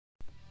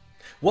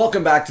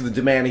Welcome back to the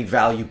Demanding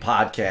Value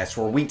Podcast,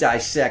 where we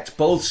dissect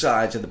both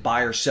sides of the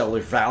buyer-seller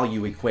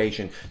value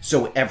equation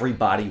so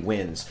everybody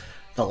wins.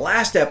 The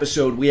last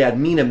episode, we had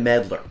Mina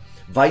Medler,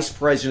 Vice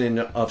President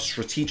of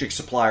Strategic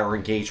Supplier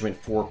Engagement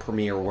for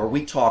Premier, where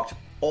we talked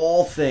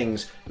all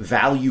things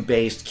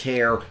value-based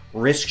care,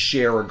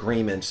 risk-share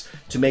agreements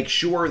to make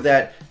sure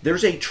that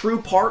there's a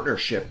true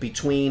partnership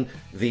between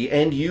the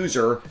end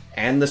user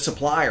and the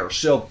supplier.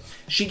 So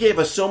she gave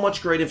us so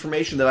much great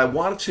information that I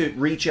wanted to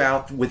reach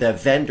out with a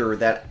vendor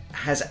that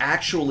has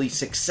actually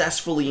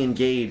successfully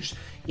engaged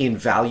in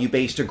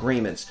value-based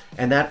agreements,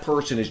 and that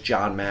person is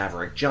John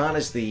Maverick. John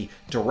is the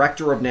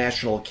Director of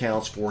National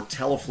Accounts for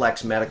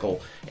Teleflex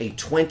Medical, a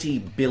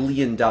 $20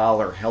 billion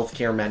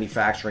healthcare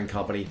manufacturing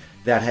company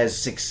that has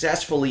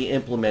successfully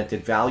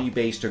implemented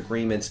value-based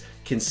agreements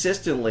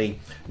consistently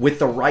with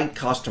the right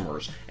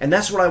customers. And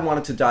that's what I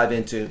wanted to dive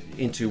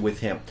into with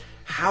him.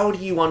 How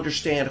do you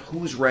understand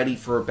who's ready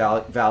for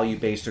a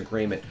value-based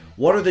agreement?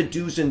 What are the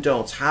do's and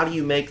don'ts? How do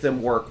you make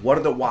them work? What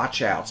are the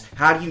watch outs?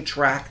 How do you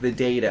track the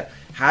data?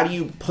 How do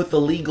you put the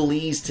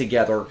legalese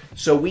together?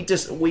 So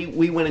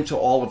we went into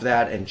all of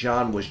that, and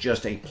John was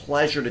just a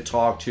pleasure to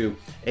talk to,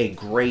 a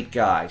great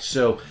guy.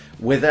 So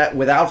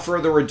without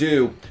further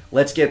ado,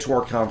 let's get to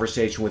our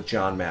conversation with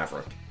John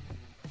Maverick.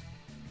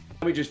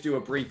 Let me just do a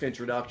brief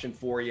introduction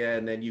for you,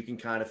 and then you can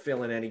kind of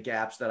fill in any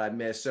gaps that I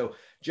missed. So,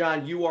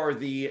 John, you are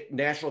the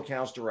National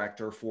Accounts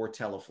Director for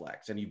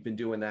Teleflex, and you've been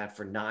doing that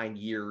for 9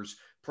 years.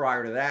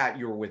 Prior to that,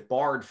 you were with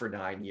Bard for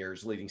 9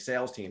 years, leading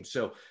sales teams.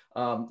 So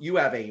you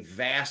have a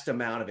vast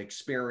amount of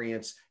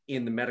experience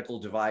in the medical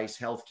device,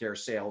 healthcare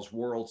sales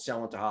world,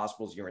 selling to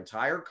hospitals your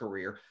entire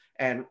career.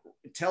 And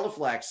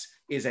Teleflex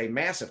is a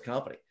massive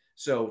company.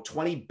 So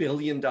 $20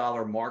 billion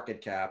market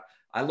cap.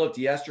 I looked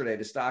yesterday,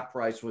 the stock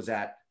price was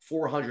at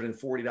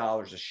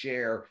 $440 a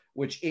share,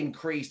 which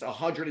increased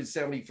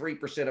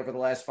 173% over the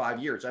last 5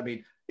 years. I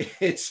mean,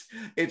 it's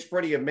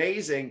pretty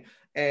amazing.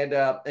 And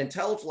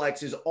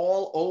Teleflex is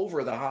all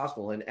over the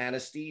hospital in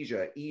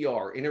anesthesia,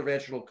 ER,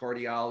 interventional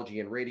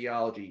cardiology and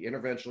radiology,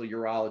 interventional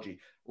urology,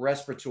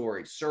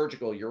 respiratory,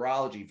 surgical,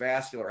 urology,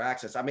 vascular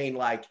access. I mean,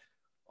 like,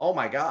 oh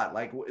my God,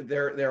 like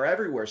they're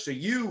everywhere. So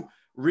you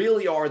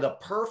really are the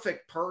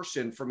perfect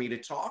person for me to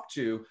talk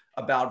to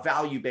about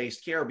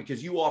value-based care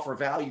because you offer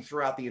value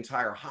throughout the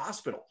entire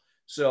hospital.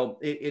 So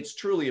it's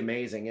truly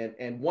amazing.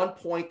 And one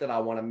point that I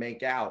want to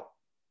make out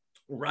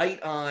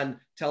right on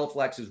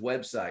Teleflex's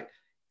website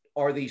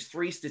are these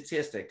three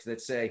statistics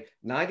that say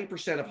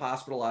 90% of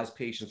hospitalized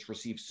patients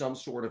receive some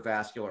sort of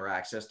vascular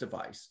access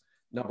device,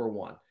 number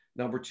one.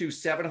 Number two,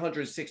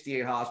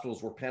 768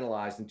 hospitals were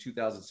penalized in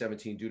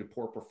 2017 due to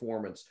poor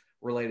performance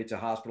related to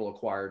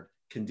hospital-acquired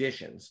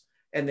conditions.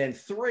 And then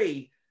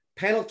three,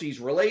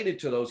 penalties related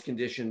to those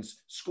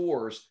conditions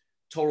scores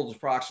totaled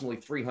approximately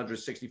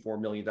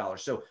 $364 million.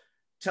 So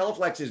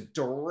Teleflex is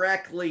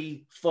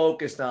directly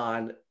focused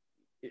on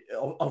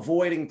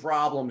avoiding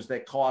problems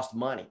that cost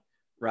money,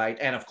 right?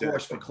 And of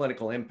course, for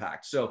clinical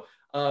impact. So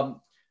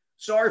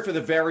sorry for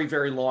the very,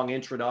 very long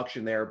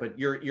introduction there, but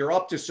you're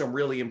up to some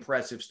really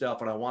impressive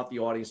stuff. And I want the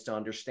audience to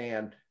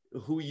understand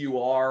who you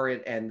are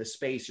and the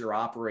space you're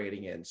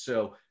operating in.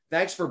 So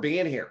thanks for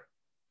being here.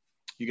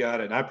 You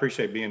got it. And I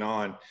appreciate being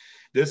on.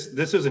 This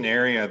is an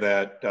area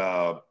that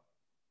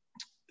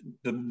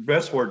the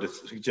best word to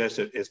suggest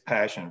it is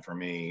passion for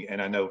me.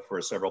 And I know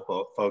for several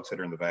folks that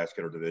are in the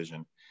vascular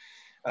division,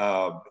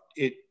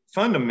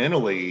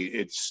 fundamentally,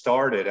 it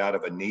started out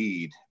of a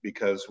need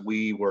because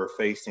we were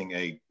facing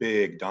a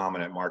big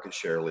dominant market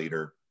share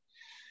leader.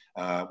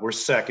 We're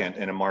second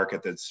in a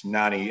market that's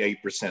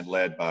 98%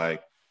 led by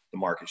the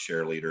market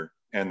share leader.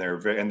 And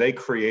they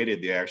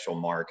created the actual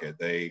market.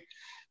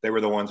 They were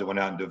the ones that went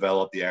out and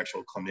developed the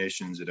actual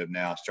clinicians that have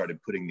now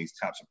started putting these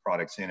types of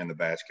products in the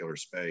vascular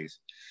space.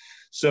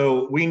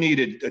 So we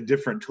needed a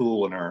different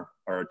tool in our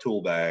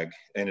tool bag,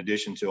 in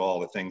addition to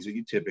all the things that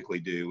you typically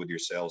do with your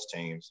sales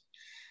teams.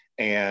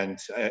 And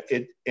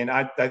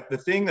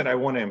the thing that I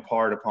want to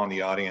impart upon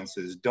the audience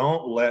is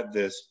don't let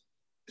this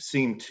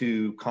seem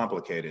too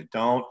complicated.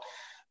 Don't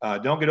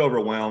get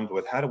overwhelmed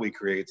with how do we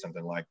create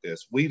something like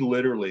this. We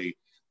literally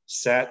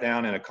sat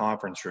down in a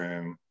conference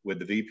room with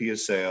the VP of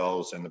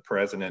sales and the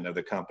president of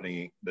the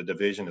company, the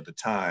division at the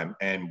time,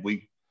 and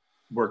we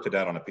worked it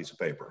out on a piece of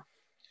paper.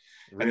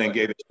 Really? And then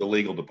gave it to the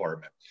legal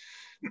department.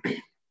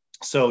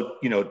 So,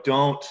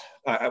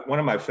 one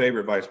of my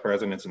favorite vice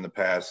presidents in the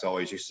past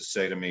always used to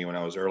say to me when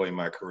I was early in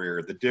my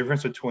career, the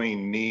difference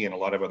between me and a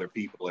lot of other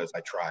people is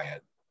I try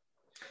it.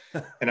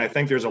 And I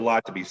think there's a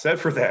lot to be said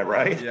for that,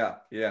 right?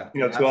 Yeah.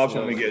 Too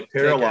often we get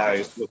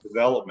paralyzed with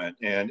development.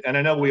 And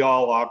I know we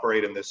all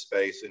operate in this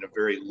space in a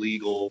very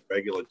legal,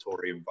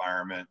 regulatory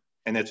environment.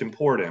 And it's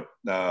important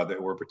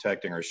that we're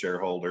protecting our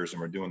shareholders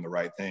and we're doing the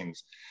right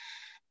things.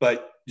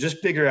 But just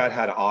figure out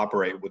how to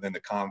operate within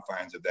the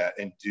confines of that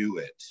and do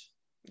it.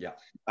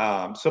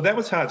 Yeah. So that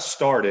was how it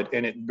started.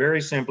 And it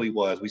very simply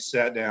was, we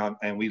sat down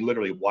and we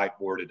literally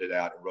whiteboarded it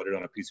out and wrote it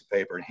on a piece of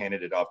paper and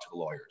handed it off to the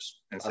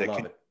lawyers and said,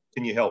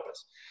 can you help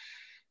us?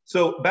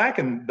 So back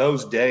in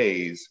those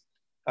days,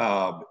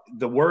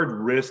 The word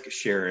risk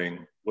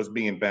sharing was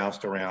being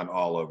bounced around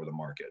all over the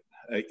market.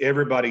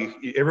 Everybody,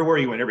 everywhere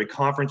you went, every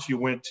conference you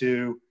went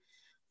to,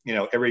 you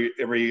know, every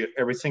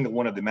single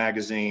one of the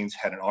magazines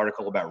had an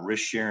article about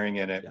risk sharing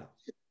in it. Yeah.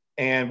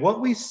 And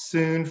what we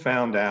soon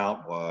found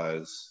out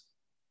was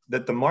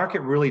that the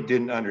market really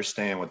didn't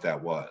understand what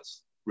that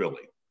was,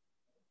 really.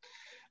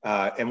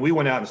 And we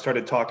went out and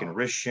started talking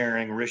risk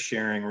sharing,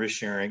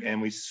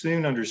 and we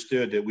soon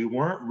understood that we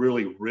weren't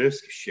really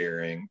risk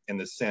sharing in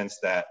the sense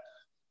that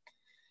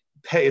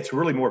it's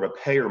really more of a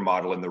payer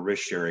model in the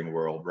risk sharing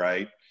world,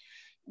 right?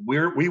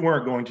 We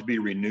weren't going to be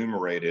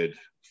remunerated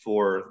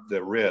for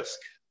the risk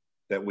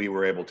that we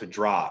were able to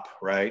drop,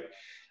 right?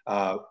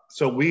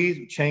 So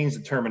we changed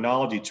the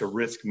terminology to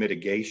risk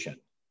mitigation.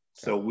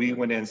 So we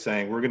went in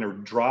saying, we're going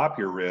to drop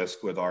your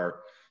risk with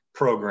our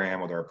program,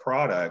 with our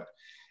product,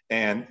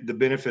 and the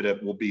benefit of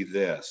it will be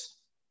this.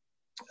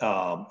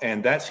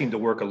 And that seemed to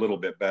work a little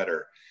bit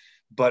better.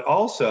 But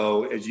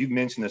also, as you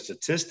mentioned, the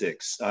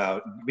statistics,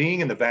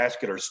 being in the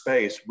vascular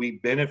space, we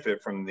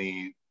benefit from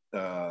the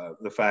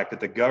fact that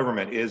the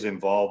government is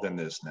involved in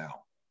this now.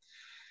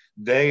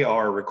 They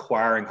are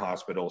requiring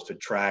hospitals to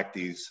track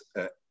these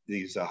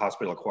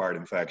hospital-acquired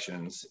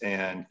infections,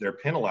 and they're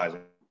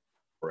penalizing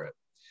for it.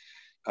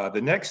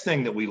 The next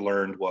thing that we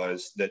learned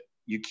was that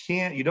you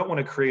don't want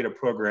to create a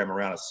program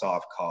around a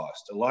soft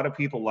cost. A lot of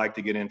people like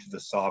to get into the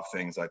soft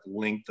things like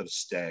length of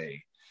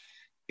stay.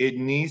 It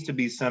needs to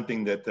be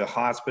something that the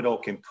hospital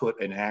can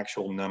put an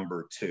actual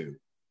number to.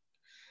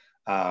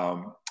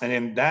 And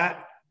in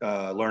that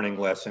learning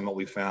lesson, what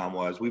we found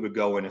was we would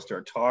go in and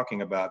start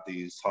talking about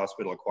these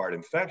hospital-acquired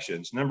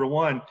infections. Number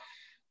one,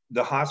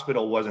 the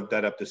hospital wasn't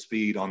that up to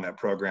speed on that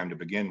program to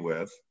begin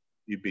with.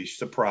 You'd be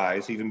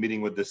surprised, even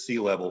meeting with the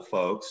C-level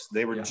folks,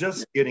 they were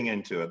just getting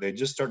into it. They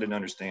just started to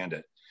understand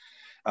it.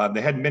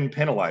 They hadn't been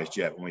penalized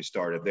yet when we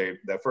started.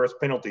 The first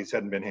penalties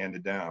hadn't been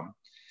handed down.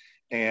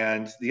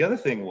 And the other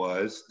thing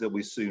was that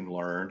we soon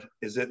learned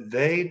is that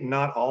they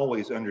not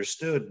always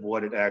understood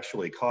what it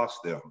actually cost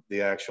them,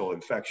 the actual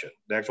infection,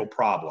 the actual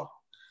problem.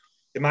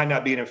 It might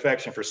not be an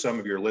infection for some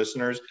of your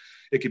listeners.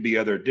 It could be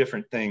other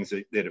different things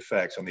that it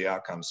affects on the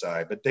outcome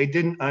side, but they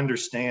didn't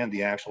understand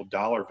the actual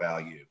dollar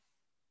value.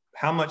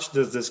 How much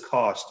does this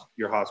cost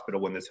your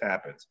hospital when this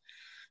happens?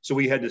 So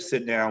we had to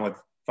sit down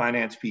with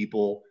finance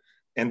people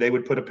and they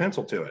would put a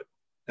pencil to it.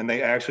 And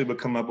they actually would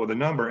come up with a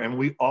number. And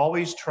we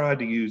always tried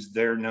to use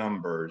their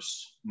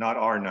numbers, not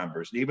our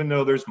numbers, even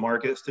though there's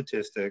market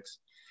statistics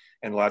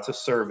and lots of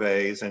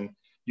surveys, and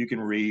you can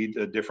read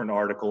different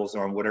articles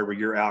on whatever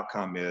your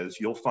outcome is.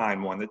 You'll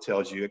find one that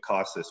tells you it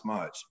costs this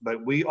much.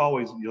 But we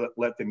always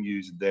let them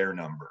use their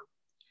number.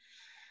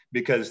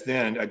 Because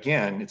then,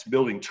 again, it's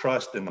building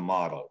trust in the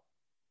model.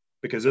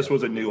 Because this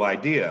was a new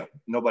idea.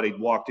 Nobody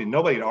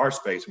in our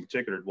space in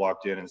particular had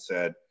walked in and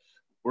said,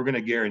 we're going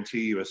to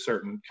guarantee you a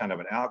certain kind of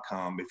an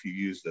outcome if you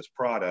use this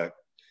product.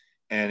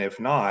 And if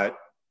not,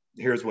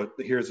 here's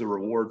the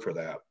reward for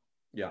that.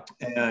 Yeah.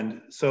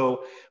 And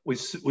so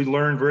we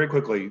learned very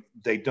quickly,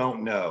 they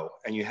don't know.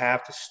 And you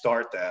have to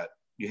start that.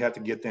 You have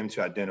to get them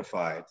to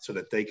identify it so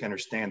that they can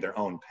understand their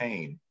own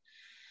pain.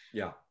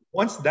 Yeah.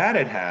 Once that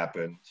had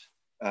happened,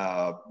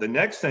 the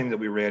next thing that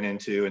we ran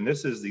into, and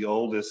this is the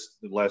oldest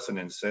lesson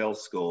in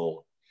sales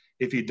school,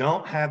 if you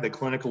don't have the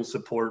clinical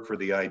support for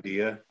the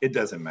idea, it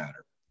doesn't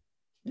matter.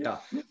 Yeah.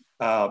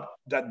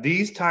 That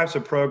these types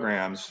of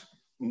programs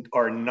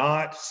are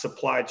not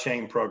supply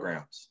chain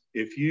programs.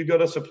 If you go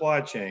to supply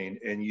chain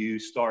and you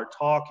start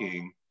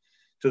talking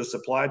to the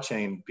supply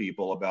chain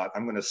people about,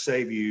 I'm going to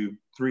save you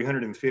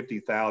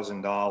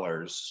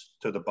 $350,000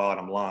 to the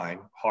bottom line,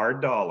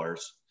 hard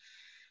dollars,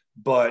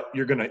 but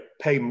you're going to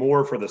pay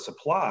more for the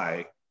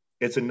supply,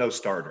 it's a no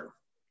starter.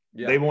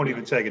 Yeah. They won't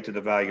even take it to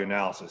the value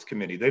analysis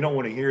committee. They don't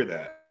want to hear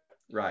that.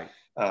 Right.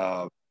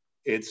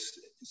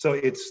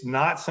 It's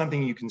not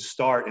something you can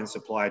start in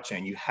supply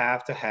chain. You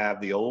have to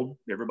have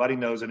everybody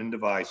knows it in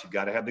device. You've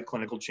got to have the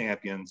clinical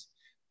champions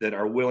that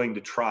are willing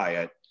to try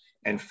it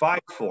and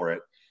fight for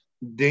it.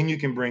 Then you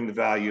can bring the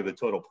value of the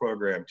total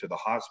program to the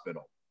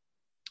hospital.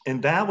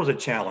 And that was a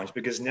challenge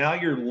because now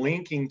you're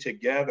linking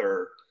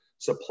together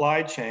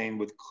supply chain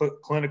with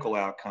clinical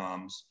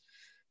outcomes.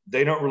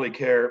 They don't really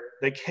care.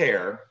 They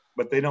care,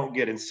 but they don't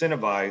get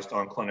incentivized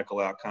on clinical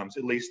outcomes,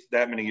 at least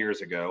that many years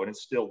ago. And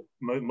it's still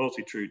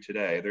mostly true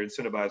today. They're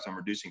incentivized on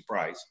reducing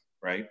price,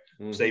 right?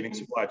 Mm-hmm. Saving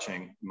supply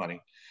chain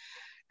money.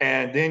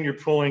 And then you're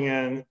pulling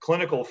in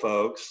clinical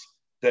folks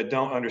that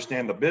don't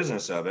understand the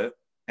business of it.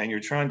 And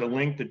you're trying to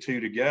link the two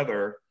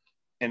together.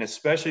 And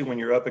especially when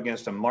you're up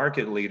against a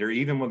market leader,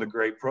 even with a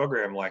great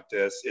program like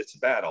this, it's a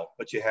battle,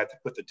 but you have to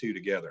put the two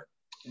together.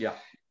 Yeah.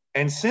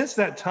 And since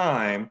that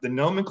time, the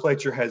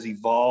nomenclature has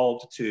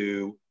evolved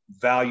to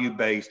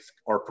value-based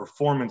or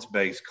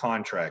performance-based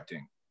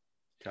contracting.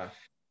 Okay.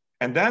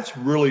 And that's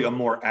really a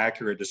more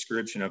accurate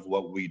description of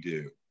what we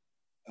do.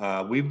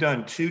 We've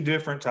done two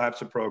different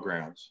types of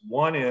programs.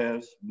 One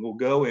is we'll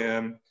go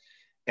in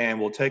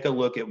and we'll take a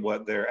look at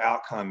what their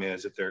outcome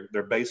is, at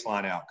their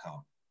baseline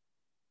outcome.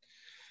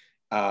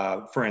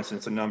 For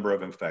instance, a number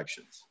of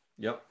infections.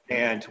 Yep.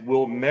 And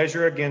we'll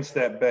measure against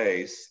that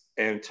base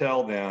and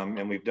tell them,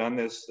 and we've done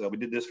this, we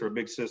did this for a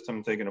big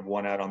system, thinking of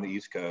one out on the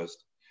East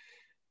Coast.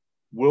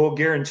 We'll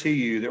guarantee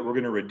you that we're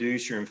going to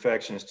reduce your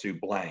infections to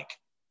blank,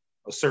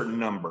 a certain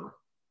number.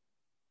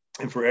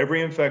 And for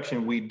every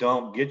infection we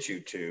don't get you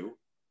to,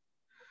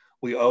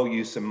 we owe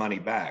you some money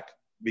back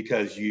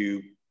because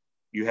you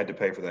had to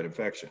pay for that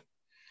infection.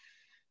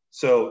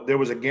 So there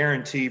was a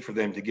guarantee for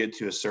them to get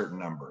to a certain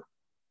number.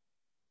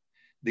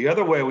 The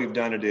other way we've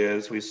done it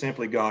is we've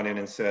simply gone in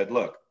and said,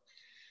 look,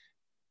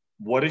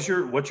 what's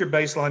your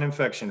baseline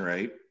infection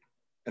rate?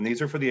 And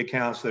these are for the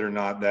accounts that are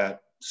not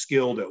that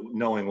skilled at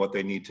knowing what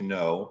they need to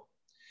know.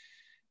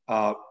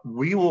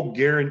 We will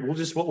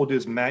guarantee, what we'll do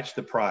is match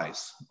the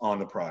price on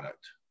the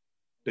product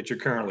that you're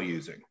currently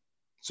using.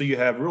 So you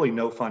have really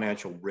no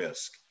financial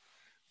risk.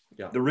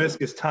 Yeah. The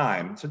risk is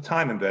time. It's a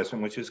time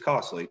investment, which is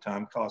costly.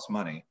 Time costs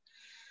money.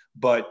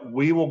 But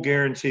we will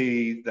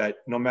guarantee that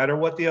no matter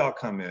what the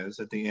outcome is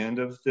at the end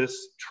of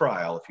this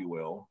trial, if you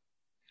will,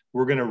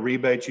 we're going to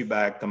rebate you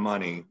back the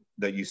money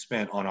that you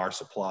spent on our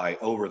supply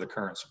over the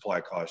current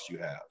supply cost you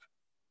have.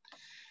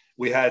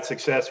 We had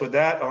success with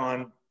that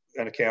on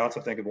an account.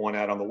 I think of one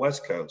out on the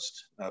West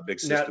Coast, big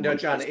system. No,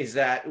 John,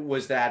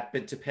 was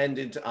that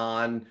dependent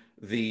on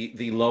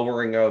the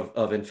lowering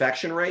of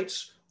infection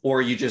rates,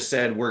 or you just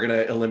said we're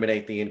going to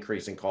eliminate the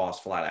increase in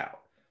cost flat out?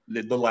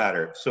 The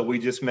latter. So we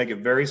just make it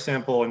very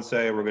simple and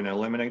say we're going to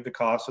eliminate the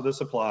cost of the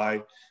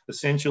supply.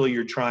 Essentially,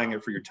 you're trying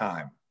it for your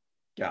time.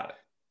 Got it.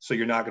 So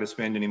you're not going to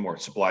spend any more.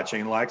 Supply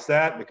chain likes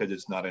that because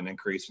it's not an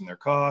increase in their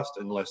cost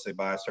unless they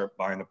start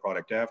buying the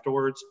product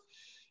afterwards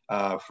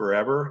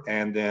forever.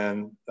 And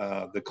then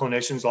the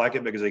clinicians like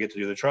it because they get to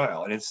do the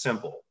trial, and it's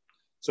simple.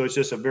 So it's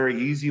just a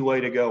very easy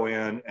way to go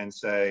in and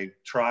say,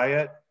 try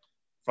it.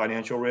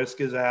 Financial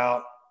risk is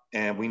out.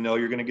 And we know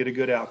you're going to get a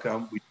good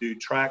outcome. We do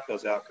track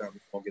those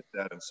outcomes. We'll get to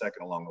that in a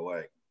second along the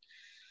way.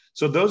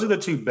 So those are the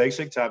two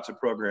basic types of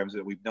programs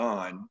that we've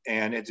done.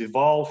 And it's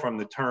evolved from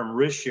the term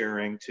risk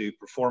sharing to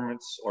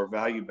performance or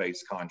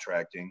value-based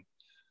contracting.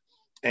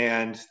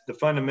 And the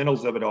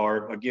fundamentals of it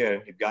are,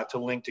 again, you've got to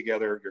link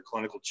together your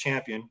clinical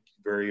champion,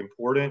 very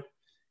important.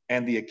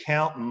 And the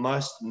account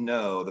must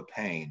know the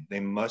pain.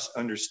 They must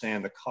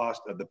understand the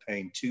cost of the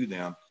pain to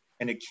them.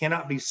 And it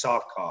cannot be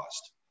soft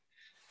cost.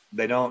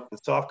 The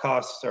soft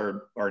costs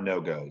are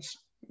no-goes.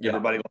 Yeah.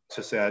 Everybody likes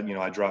to say,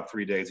 I dropped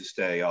 3 days of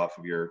stay off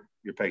of your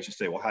patient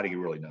stay. Well, how do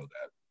you really know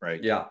that,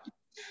 right? Yeah.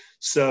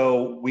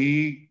 So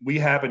we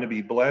happen to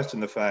be blessed in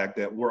the fact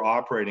that we're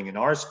operating in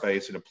our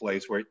space in a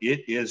place where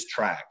it is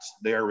tracked.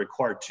 They are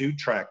required to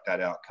track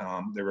that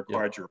outcome. They're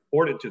required to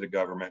report it to the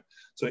government.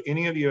 So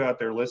any of you out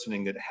there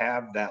listening that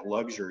have that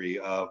luxury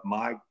of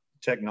my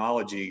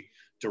technology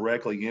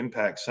directly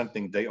impacts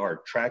something they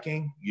are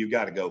tracking, you've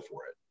got to go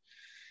for it.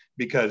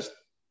 Because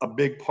a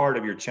big part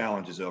of your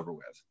challenge is over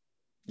with.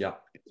 Yeah.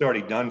 It's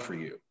already done for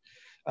you.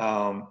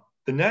 The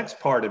next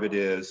part of it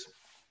is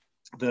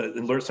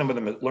some of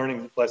the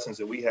learning lessons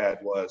that we had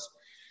was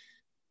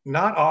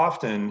not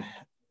often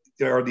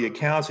are the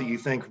accounts that you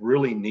think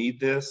really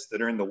need this,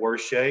 that are in the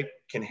worst shape,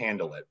 can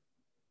handle it.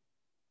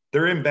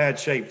 They're in bad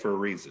shape for a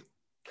reason.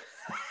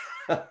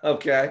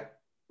 Okay.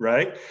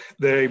 Right?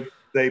 They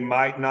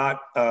might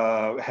not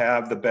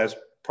have the best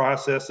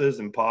processes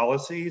and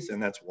policies,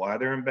 and that's why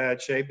they're in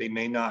bad shape.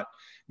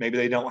 Maybe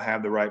they don't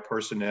have the right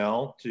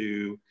personnel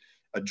to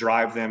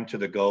drive them to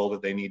the goal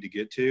that they need to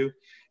get to.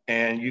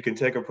 And you can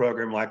take a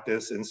program like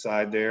this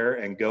inside there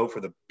and go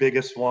for the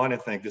biggest one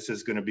and think this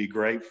is going to be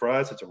great for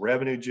us. It's a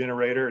revenue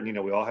generator.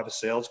 And, we all have a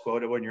sales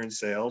quota when you're in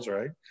sales,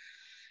 right?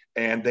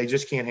 And they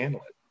just can't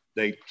handle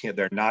it.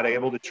 They're not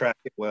able to track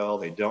it well.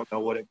 They don't know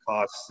what it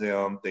costs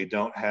them. They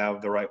don't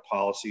have the right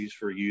policies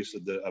for use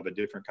of a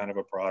different kind of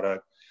a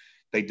product.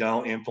 They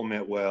don't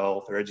implement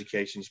well. Their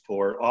education's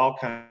poor, all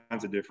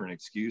kinds of different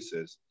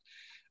excuses.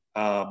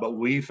 But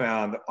we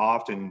found that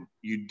often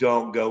you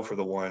don't go for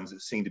the ones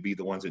that seem to be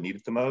the ones that need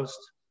it the most.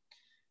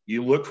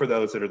 You look for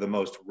those that are the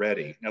most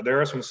ready. Now, there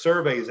are some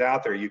surveys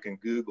out there you can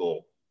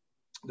Google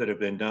that have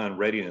been done,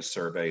 readiness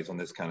surveys on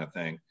this kind of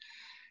thing.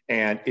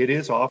 And it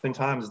is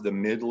oftentimes the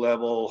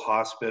mid-level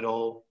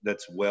hospital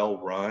that's well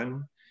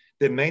run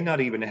that may not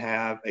even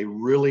have a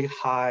really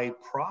high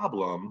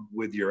problem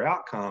with your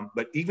outcome,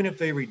 but even if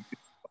they reduce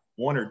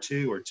 1 or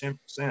 2 or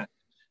 10%,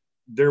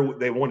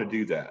 they want to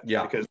do that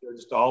because they're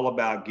just all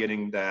about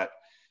getting that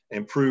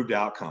improved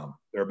outcome.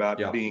 They're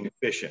about being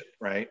efficient,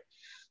 right?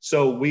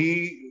 So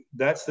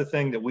that's the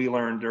thing that we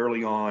learned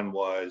early on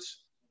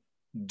was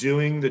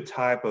doing the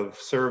type of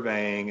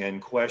surveying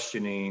and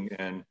questioning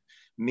and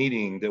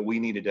meeting that we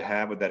needed to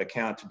have with that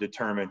account to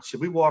determine, should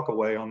we walk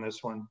away on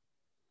this one?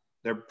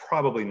 They're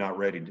probably not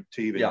ready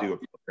to even do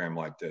a program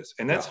like this.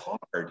 And that's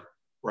hard,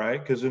 right?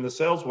 Because in the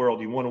sales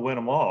world, you want to win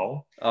them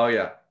all. Oh,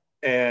 yeah.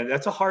 And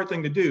that's a hard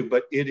thing to do,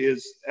 but it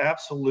is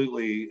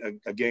absolutely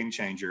a game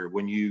changer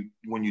when you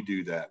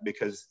do that,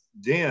 because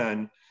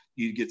then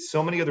you get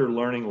so many other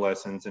learning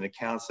lessons and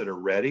accounts that are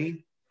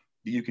ready.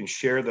 You can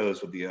share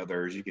those with the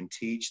others. You can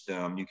teach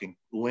them. You can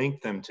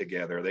link them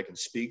together. They can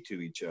speak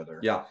to each other.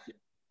 Yeah.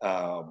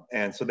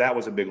 And so that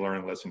was a big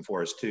learning lesson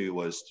for us too,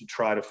 was to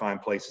try to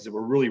find places that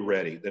were really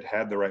ready, that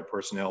had the right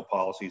personnel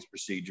policies,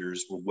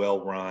 procedures, were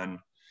well run.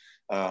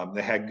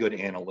 They had good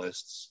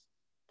analysts.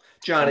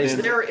 John,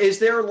 And is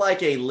there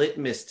like a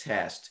litmus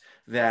test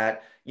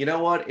that, you know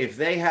what, if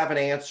they have an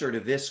answer to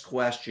this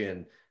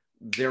question,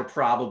 they're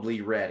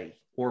probably ready,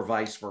 or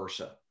vice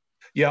versa?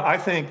 yeah, I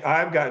think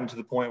I've gotten to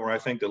the point where I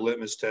think the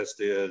litmus test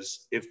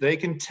is if they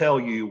can tell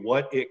you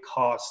what it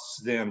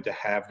costs them to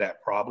have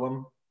that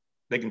problem,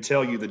 they can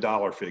tell you the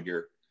dollar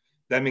figure.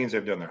 That means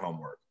they've done their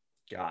homework.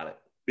 Got it.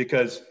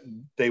 Because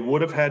they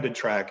would have had to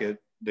track it.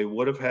 They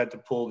would have had to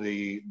pull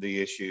the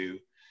issue.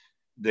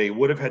 They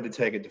would have had to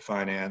take it to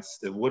finance.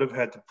 They would have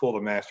had to pull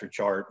the master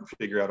chart and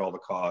figure out all the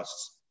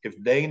costs.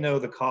 If they know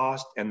the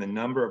cost and the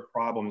number of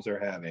problems they're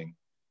having,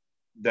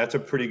 that's a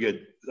pretty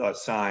good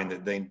sign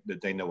that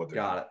they know what they're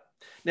doing. Got it.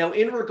 Now,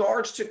 in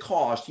regards to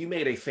cost, you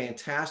made a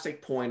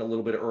fantastic point a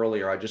little bit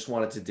earlier. I just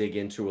wanted to dig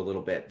into a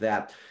little bit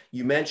that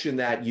you mentioned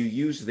that you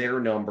use their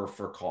number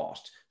for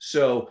cost.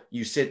 So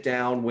you sit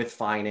down with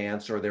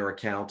finance or their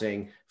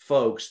accounting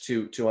folks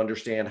to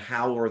understand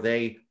how are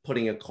they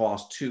putting a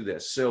cost to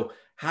this. So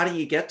how do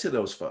you get to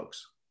those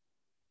folks?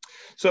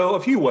 So a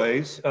few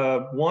ways.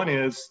 One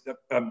is,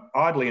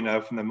 oddly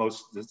enough, and the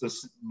most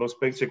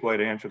basic way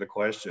to answer the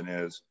question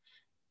is,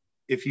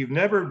 if you've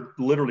never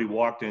literally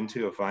walked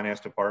into a finance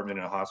department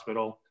in a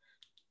hospital,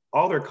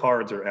 all their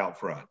cards are out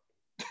front.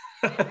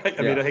 I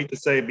mean, I hate to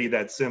say it'd be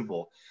that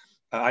simple.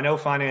 I know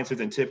finance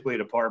isn't typically a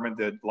department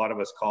that a lot of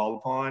us call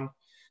upon,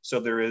 so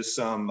there is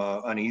some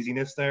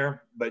uneasiness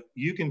there, but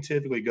you can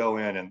typically go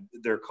in and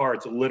their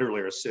cards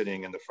literally are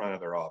sitting in the front of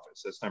their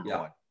office. That's number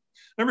one.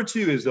 Number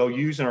two is they'll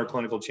use our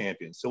clinical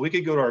champions. So we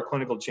could go to our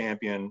clinical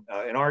champion.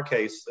 In our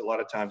case, a lot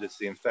of times it's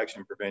the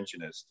infection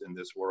preventionist in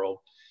this world.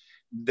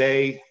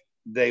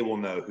 They will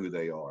know who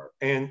they are.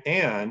 And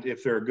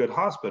if they're a good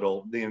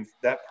hospital,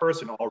 that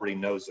person already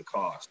knows the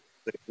cost.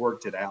 They've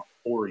worked it out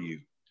for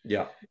you.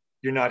 Yeah.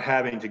 You're not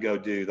having to go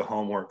do the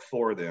homework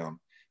for them.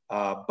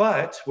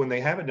 But when they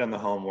haven't done the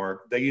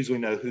homework, they usually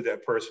know who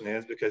that person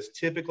is, because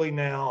typically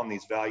now on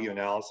these value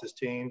analysis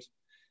teams,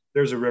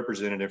 there's a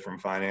representative from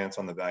finance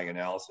on the value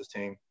analysis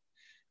team,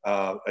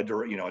 a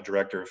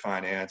director of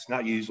finance,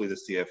 not usually the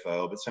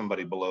CFO, but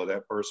somebody below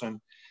that person.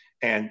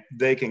 And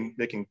they can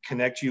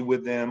connect you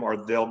with them,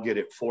 or they'll get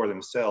it for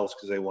themselves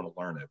because they want to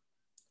learn it.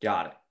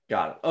 Got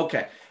it.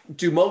 Okay.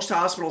 Do most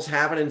hospitals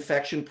have an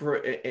infection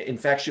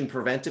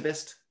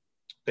preventivist?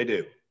 They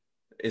do.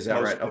 Is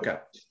that right? Okay.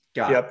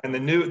 Got it. it. And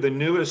the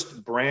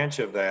newest branch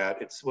of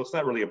that, it's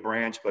not really a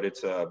branch, but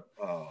it's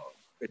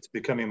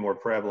becoming more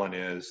prevalent,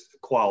 is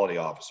quality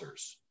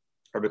officers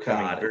are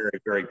becoming very,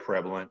 very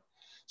prevalent.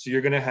 So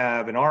you're going to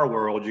have, in our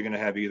world, you're going to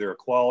have either a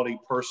quality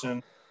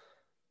person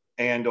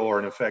and or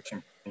an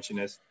infection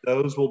preventionist.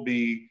 Those will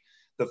be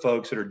the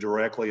folks that are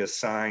directly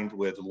assigned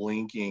with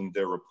linking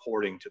their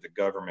reporting to the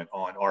government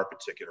on our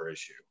particular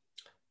issue.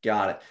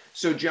 Got it.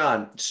 So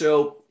John,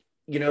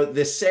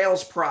 the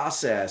sales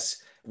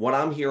process, what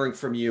I'm hearing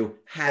from you,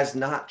 has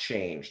not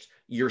changed.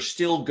 You're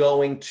still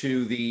going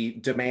to the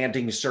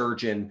demanding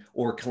surgeon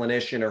or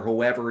clinician or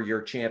whoever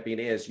your champion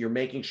is. You're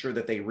making sure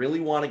that they really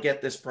want to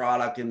get this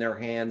product in their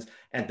hands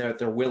and that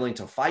they're willing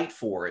to fight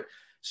for it.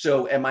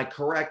 So am I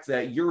correct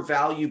that your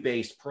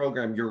value-based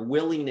program, your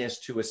willingness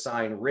to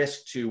assign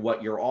risk to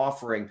what you're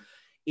offering,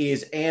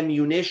 is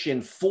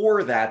ammunition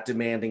for that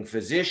demanding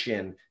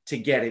physician to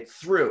get it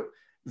through?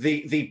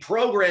 The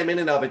program in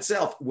and of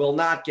itself will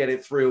not get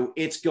it through.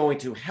 It's going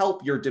to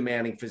help your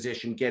demanding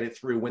physician get it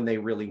through when they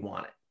really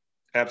want it.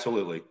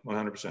 Absolutely,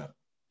 100%.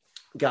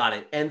 Got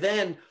it. And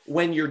then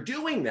when you're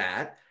doing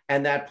that,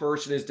 and that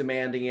person is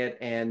demanding it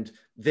and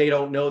they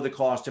don't know the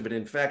cost of an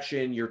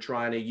infection, you're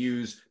trying to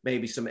use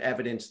maybe some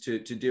evidence to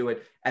do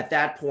it. At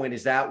that point,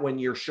 is that when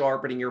you're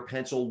sharpening your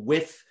pencil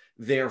with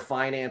their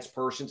finance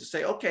person to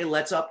say, okay,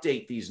 let's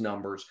update these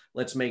numbers.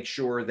 Let's make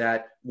sure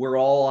that we're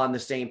all on the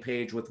same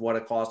page with what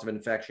a cost of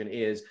infection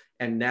is.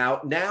 And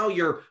now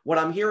what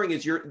I'm hearing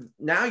is you're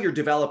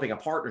developing a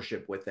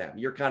partnership with them.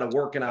 You're kind of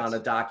working on a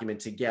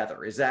document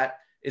together. Is that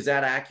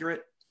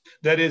accurate?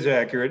 That is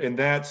accurate. And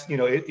that's,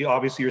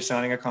 obviously you're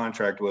signing a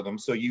contract with them.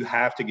 So you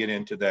have to get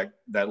into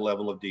that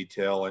level of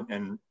detail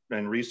and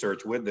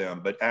research with them.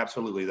 But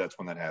absolutely, that's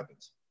when that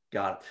happens.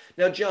 Got it.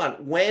 Now,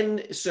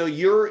 John, so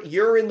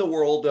you're in the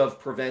world of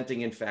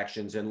preventing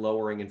infections and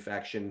lowering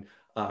infection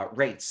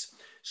rates.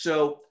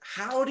 So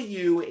how do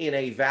you, in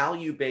a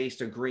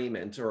value-based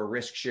agreement or a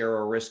risk share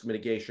or risk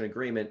mitigation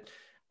agreement,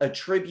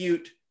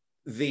 attribute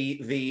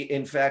the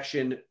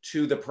infection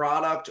to the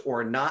product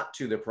or not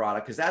to the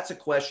product? Because that's a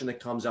question that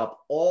comes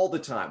up all the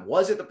time.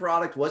 Was it the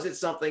product? Was it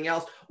something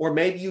else? Or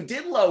maybe you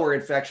did lower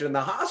infection and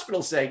the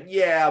hospital saying,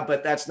 yeah,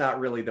 but that's not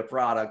really the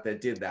product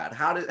that did that.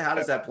 How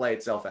does that play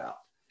itself out?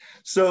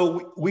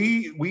 So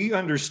we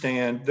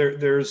understand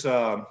there's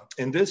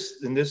in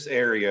this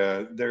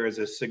area, there is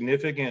a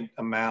significant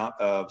amount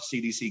of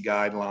CDC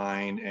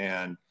guideline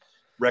and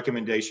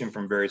recommendation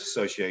from various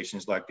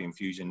associations like the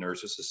Infusion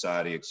Nurses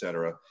Society, et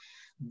cetera,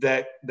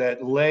 that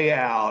lay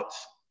out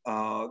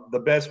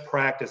the best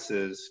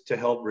practices to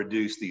help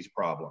reduce these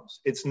problems.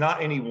 It's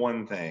not any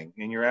one thing,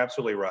 and you're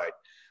absolutely right.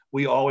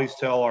 We always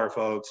tell our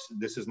folks,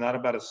 this is not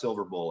about a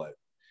silver bullet.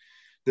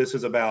 This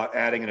is about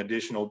adding an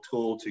additional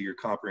tool to your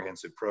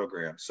comprehensive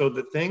program. So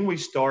the thing we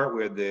start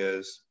with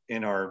is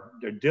in our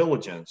due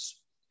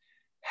diligence,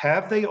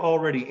 have they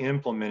already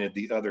implemented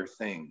the other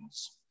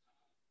things?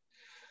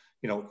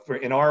 You know,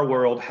 in our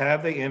world,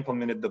 have they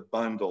implemented the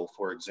bundle,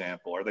 for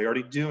example? Are they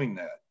already doing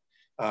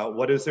that?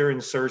 What does their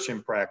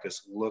insertion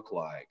practice look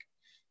like?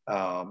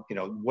 You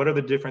know, what are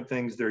the different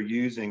things they're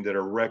using that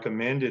are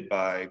recommended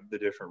by the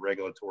different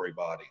regulatory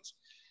bodies?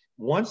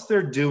 Once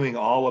they're doing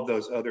all of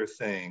those other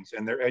things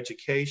and their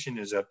education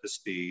is up to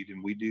speed,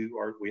 and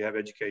we have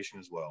education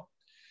as well,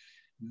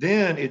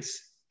 then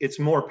it's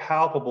more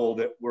palpable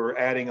that we're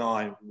adding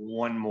on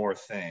one more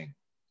thing.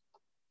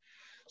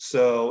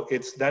 So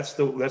that's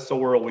the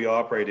world we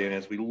operate in.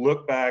 As we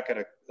look back at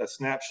a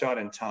snapshot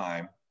in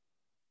time,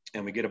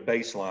 and we get a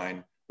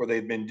baseline where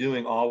they've been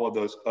doing all of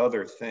those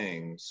other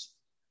things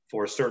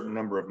for a certain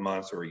number of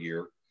months or a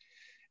year,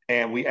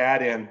 and we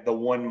add in the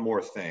one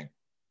more thing.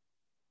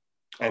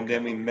 And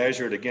then we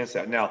measure it against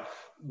that. Now,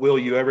 will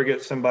you ever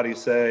get somebody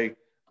say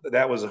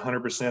that was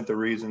 100% the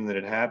reason that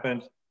it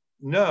happened?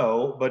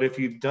 No, but if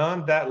you've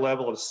done that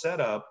level of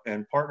setup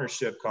and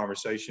partnership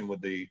conversation with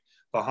the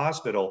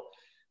hospital,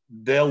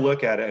 they'll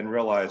look at it and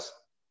realize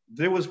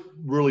there was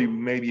really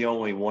maybe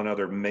only one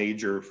other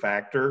major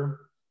factor,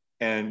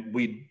 and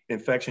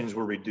infections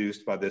were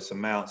reduced by this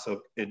amount.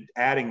 So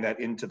adding that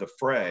into the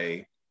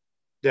fray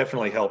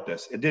definitely helped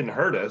us. It didn't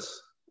hurt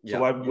us. So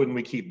why wouldn't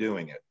we keep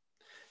doing it?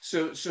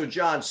 So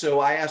John, so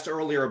I asked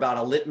earlier about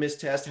a litmus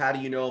test. How do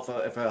you know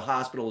if a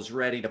hospital is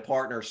ready to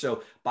partner?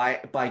 So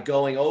by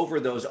going over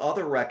those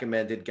other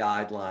recommended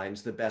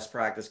guidelines, the best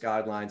practice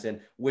guidelines, and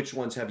which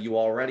ones have you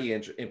already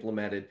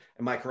implemented?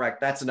 Am I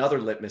correct? That's another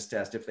litmus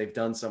test if they've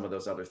done some of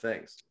those other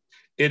things.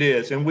 It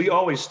is, and we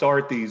always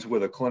start these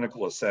with a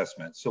clinical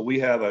assessment. So we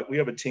have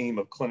a team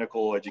of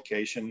clinical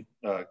education,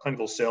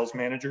 clinical sales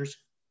managers,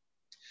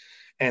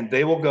 and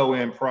they will go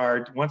in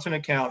once an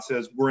account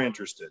says we're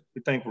interested,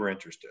 we think we're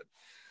interested.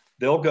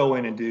 They'll go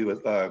in and do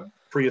a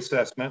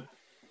pre-assessment,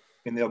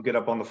 and they'll get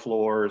up on the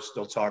floors.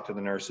 They'll talk to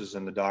the nurses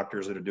and the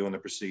doctors that are doing the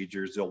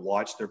procedures. They'll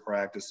watch their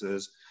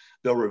practices.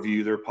 They'll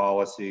review their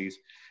policies.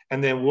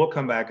 And then we'll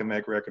come back and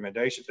make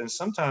recommendations. And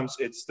sometimes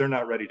they're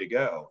not ready to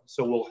go.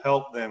 So we'll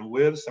help them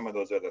with some of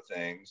those other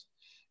things.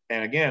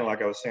 And again,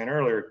 like I was saying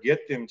earlier,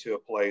 get them to a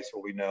place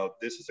where we know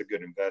this is a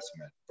good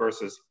investment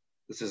versus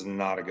this is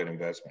not a good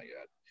investment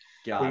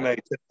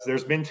yet.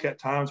 There's been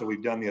times where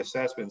we've done the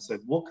assessment and said,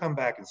 we'll come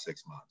back in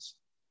 6 months.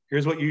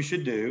 Here's what you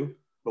should do,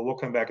 but we'll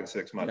come back in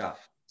 6 months. Yeah.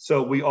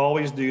 So we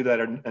always do that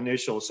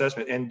initial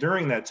assessment. And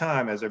during that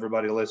time, as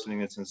everybody listening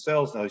that's in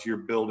sales knows, you're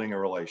building a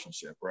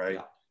relationship, right?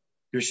 Yeah.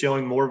 You're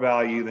showing more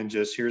value than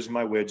just here's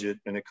my widget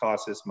and it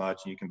costs this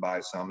much and you can buy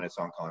some and it's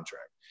on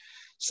contract.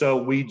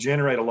 So we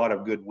generate a lot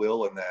of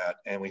goodwill in that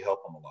and we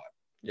help them a lot.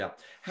 Yeah.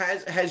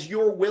 Has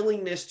your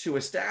willingness to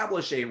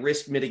establish a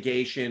risk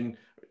mitigation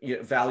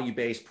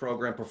value-based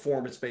program,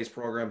 performance-based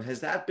program,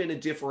 has that been a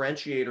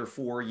differentiator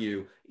for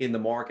you in the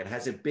market?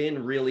 Has it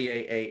been really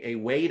a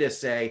way to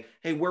say,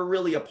 hey, we're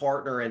really a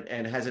partner,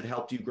 and has it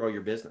helped you grow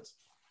your business?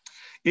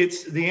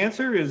 The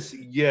answer is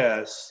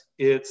yes.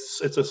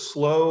 It's a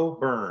slow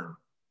burn.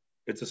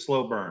 It's a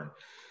slow burn.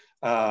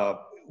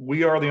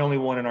 We are the only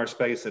one in our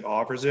space that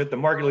offers it. The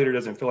market leader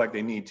doesn't feel like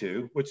they need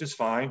to, which is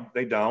fine.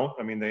 They don't.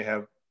 I mean, they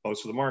have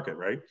most of the market,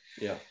 right?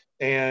 Yeah.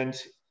 And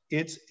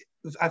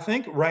I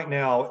think right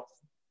now,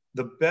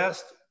 the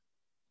best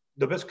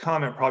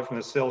comment probably from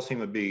the sales team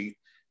would be,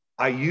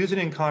 I use it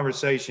in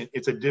conversation.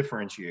 It's a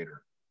differentiator.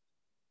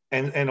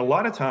 And a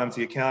lot of times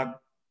the account,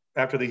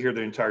 after they hear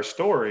the entire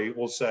story,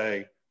 will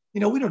say, we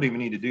don't even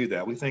need to do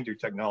that. We think your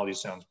technology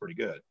sounds pretty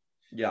good.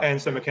 Yeah.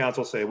 And some accounts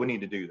will say, we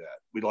need to do that.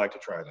 We'd like to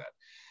try that.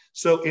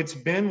 So it's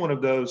been one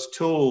of those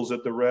tools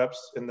that the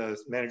reps and the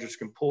managers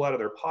can pull out of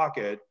their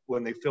pocket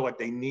when they feel like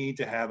they need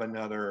to have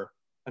another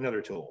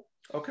tool.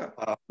 Okay.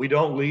 We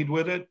don't lead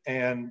with it,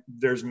 and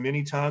there's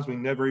many times we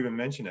never even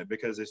mention it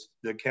because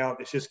the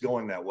account is just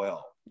going that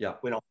well. Yeah.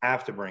 We don't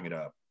have to bring it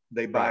up.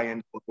 They buy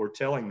into what we're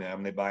telling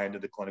them. They buy into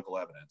the clinical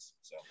evidence.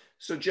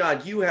 So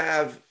John, you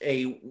have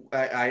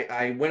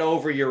I went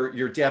over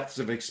your depths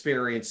of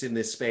experience in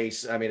this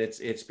space. I mean,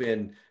 it's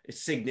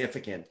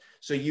significant.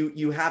 So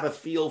you have a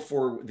feel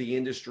for the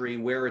industry,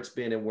 where it's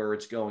been and where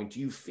it's going. Do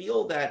you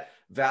feel that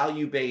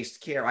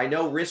value-based care? I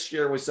know risk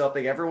share was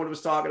something everyone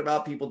was talking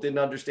about. People didn't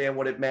understand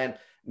what it meant.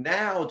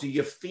 Now, do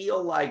you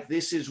feel like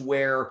this is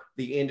where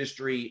the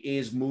industry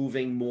is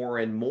moving more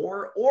and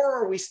more, or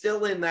are we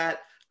still in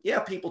that? Yeah,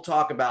 people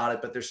talk about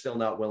it, but they're still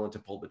not willing to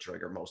pull the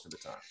trigger most of the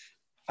time.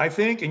 I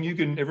think,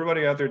 and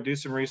everybody out there do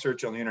some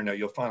research on the internet.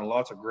 You'll find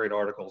lots of great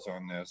articles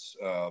on this.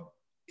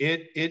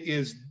 It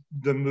is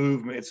the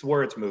movement. It's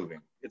where it's moving.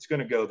 It's going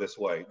to go this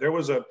way. There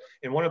was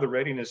in one of the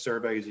readiness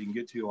surveys you can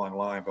get to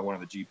online by one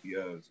of the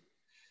GPOs,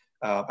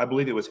 I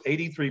believe it was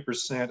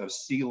 83% of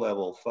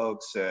C-level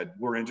folks said,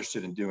 we're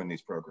interested in doing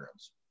these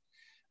programs.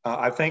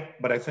 I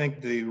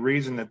think the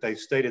reason that they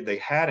stated they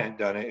hadn't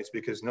done it is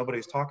because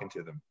nobody's talking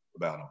to them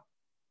about them.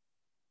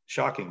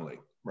 Shockingly,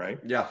 right?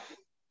 Yeah.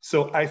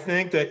 So I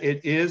think that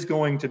it is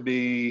going to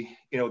be,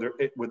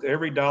 with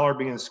every dollar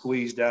being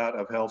squeezed out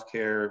of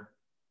healthcare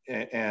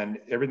and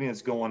everything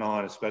that's going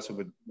on, especially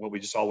with what we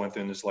just all went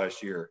through in this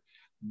last year,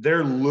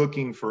 they're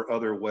looking for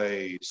other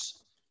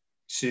ways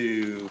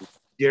to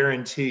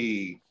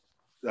guarantee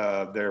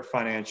their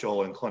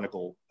financial and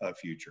clinical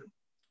future.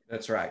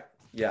 That's right.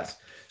 Yes.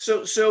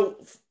 So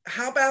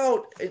how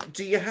about,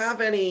 do you have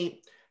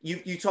any,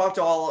 you talked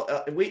all,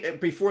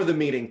 before the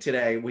meeting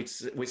today, we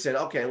said,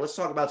 okay, let's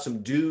talk about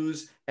some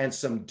do's and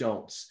some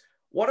don'ts.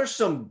 What are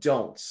some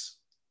don'ts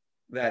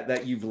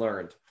that you've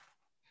learned?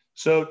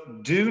 So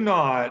do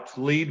not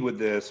lead with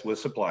this with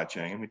supply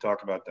chain. We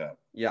talked about that.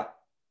 Yeah.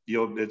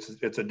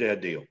 It's a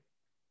dead deal.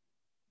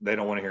 They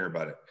don't want to hear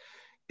about it.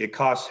 It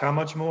costs how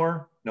much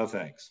more? No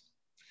thanks.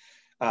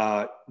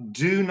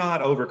 Do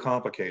not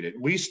overcomplicate it.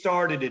 We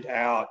started it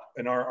out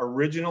in our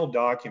original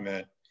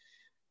document.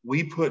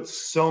 We put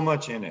so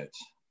much in it.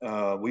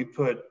 We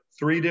put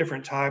 3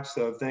 different types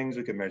of things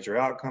we could measure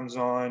outcomes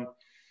on.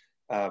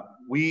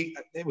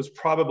 It was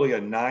probably a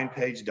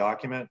 9-page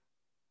document.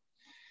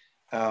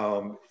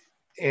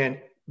 And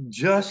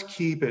just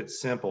keep it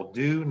simple.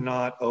 Do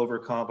not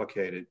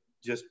overcomplicate it.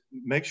 Just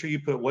make sure you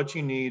put what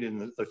you need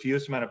in the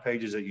fewest amount of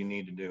pages that you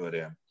need to do it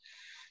in.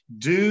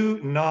 Do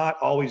not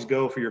always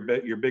go for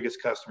your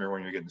biggest customer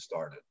when you're getting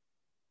started,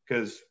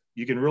 because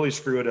you can really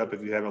screw it up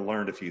if you haven't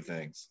learned a few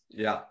things.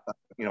 Yeah.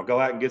 Go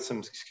out and get some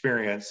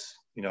experience,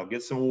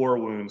 get some war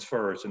wounds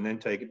first, and then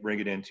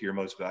bring it into your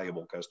most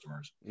valuable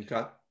customers.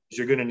 Okay.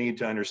 You're going to need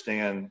to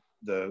understand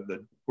where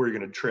you're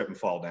going to trip and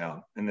fall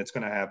down, and it's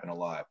going to happen a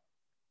lot.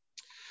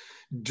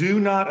 Do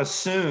not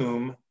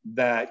assume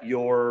that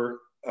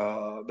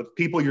the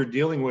people you're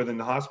dealing with in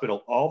the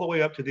hospital, all the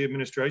way up to the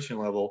administration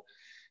level,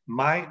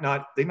 might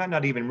not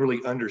even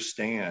really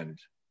understand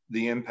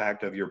the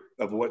impact of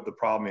what the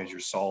problem is you're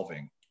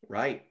solving.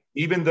 Right.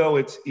 Even though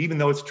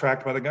it's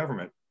tracked by the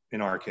government,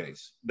 in our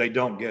case, they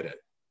don't get it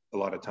a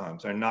lot of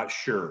times. They're not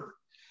sure.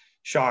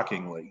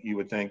 Shockingly, you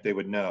would think they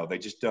would know. They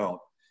just don't.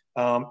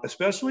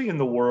 Especially in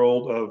the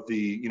world of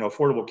the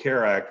Affordable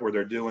Care Act, where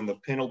they're doing the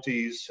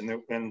penalties,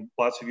 and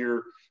lots of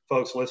your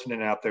folks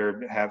listening out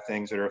there have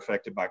things that are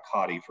affected by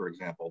COTI, for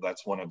example.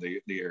 That's one of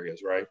the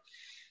areas, right?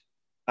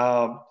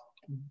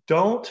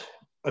 Don't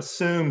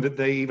assume that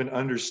they even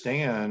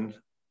understand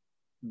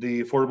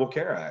the Affordable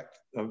Care Act,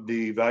 of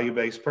the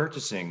value-based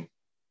purchasing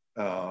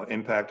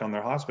impact on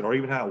their hospital, or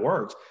even how it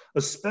works,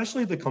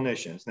 especially the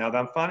clinicians. Now,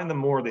 I'm finding the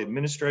more the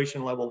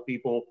administration level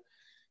people,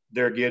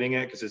 they're getting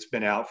it because it's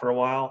been out for a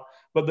while,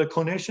 but the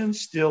clinicians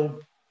still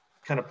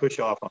kind of push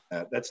off on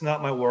that. That's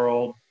not my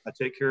world. I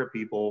take care of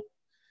people.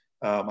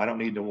 I don't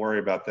need to worry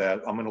about that.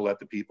 I'm going to let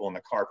the people on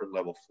the carpet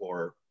level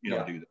floor,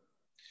 do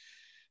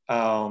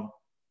that.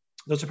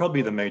 Those are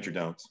probably the major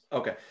don'ts.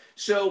 Okay.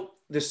 So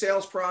the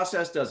sales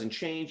process doesn't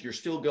change. You're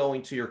still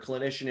going to your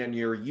clinician and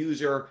your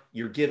user.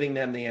 You're giving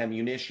them the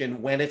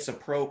ammunition when it's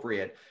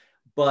appropriate.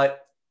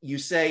 But you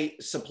say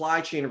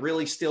supply chain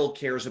really still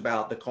cares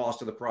about the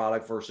cost of the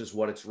product versus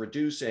what it's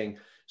reducing.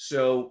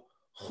 So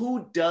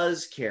who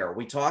does care?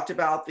 We talked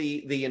about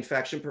the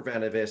infection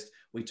preventivist.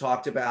 We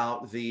talked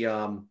about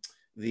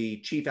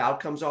the chief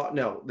outcomes.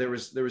 No, there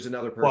was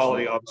another person.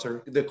 Quality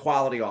officer. The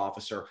quality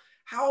officer.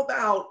 How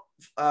about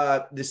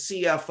the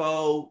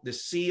CFO, the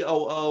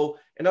COO?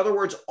 In other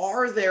words,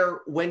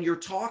 when you're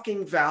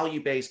talking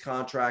value-based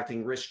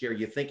contracting, risk share,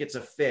 you think it's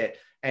a fit,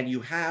 and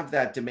you have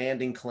that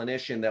demanding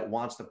clinician that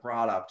wants the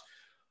product,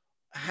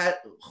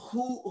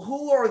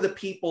 who are the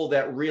people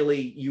that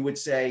really you would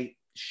say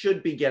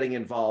should be getting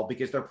involved?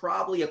 Because they're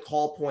probably a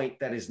call point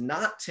that is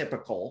not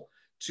typical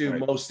to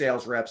most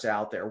sales reps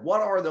out there.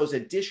 What are those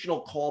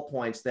additional call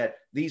points that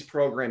these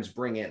programs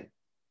bring in?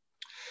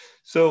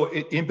 So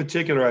in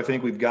particular, I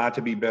think we've got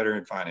to be better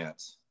in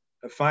finance.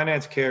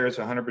 Finance cares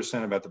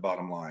 100% about the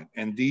bottom line.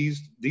 And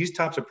these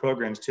types of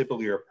programs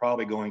typically are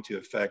probably going to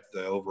affect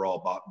the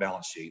overall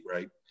balance sheet,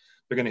 right?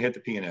 They're going to hit the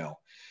P&L.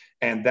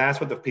 And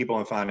that's what the people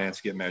in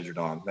finance get measured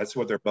on. That's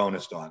what they're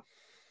bonused on,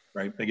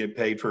 right? They get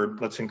paid for,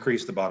 let's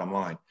increase the bottom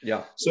line.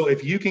 Yeah. So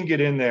if you can get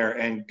in there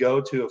and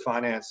go to a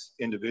finance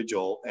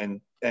individual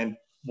and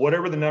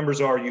whatever the numbers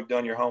are you've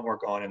done your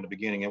homework on in the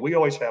beginning, and we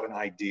always have an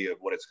idea of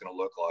what it's going to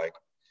look like,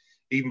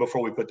 even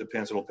before we put the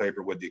pencil to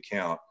paper with the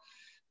account.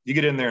 You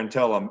get in there and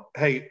tell them,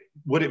 hey,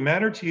 would it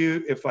matter to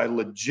you if I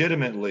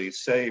legitimately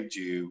saved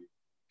you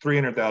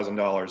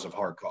 $300,000 of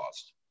hard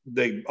cost?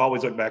 They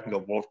always look back and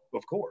go, well,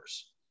 of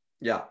course.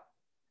 Yeah.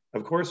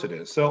 Of course it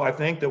is. So I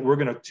think that we're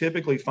going to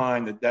typically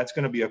find that that's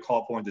going to be a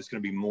call point that's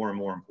going to be more and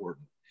more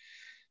important.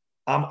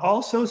 I'm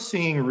also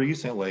seeing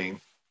recently,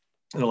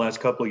 in the last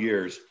couple of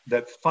years,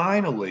 that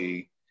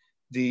finally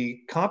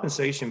the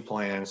compensation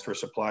plans for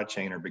supply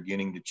chain are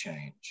beginning to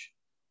change.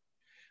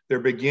 They're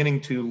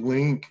beginning to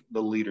link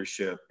the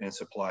leadership in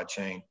supply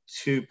chain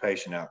to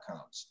patient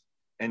outcomes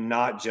and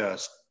not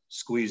just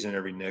squeezing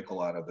every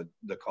nickel out of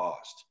the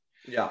cost.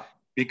 Yeah.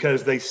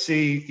 Because they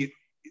see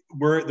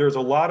there's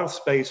a lot of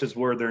spaces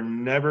where they're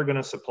never going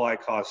to supply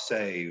cost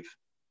save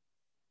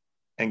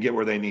and get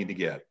where they need to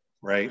get,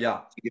 right?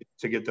 Yeah.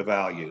 To get the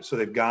value. So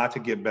they've got to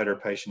get better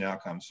patient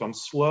outcomes. So I'm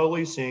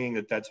slowly seeing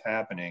that that's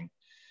happening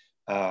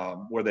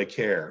where they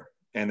care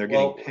and they're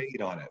getting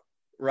paid on it.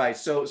 Right.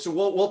 So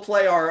we'll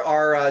play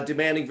our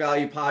Demanding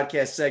Value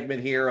podcast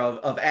segment here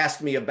of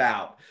Ask Me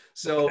About.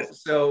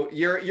 So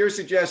your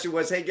suggestion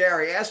was, hey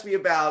Gary, ask me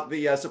about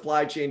the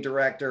supply chain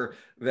director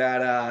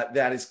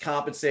that is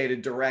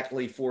compensated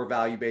directly for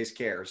value-based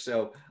care.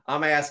 So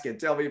I'm asking,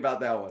 tell me about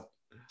that one.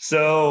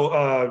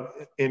 So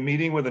in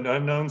meeting with an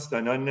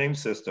unnamed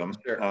system,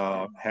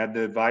 Sure. had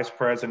the vice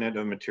president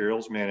of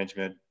materials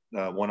management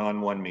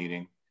one-on-one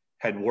meeting,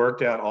 had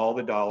worked out all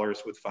the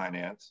dollars with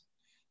finance,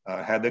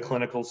 had the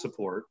clinical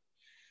support,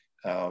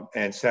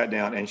 and sat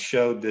down and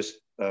showed this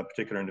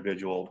particular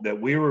individual that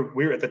we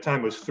were at the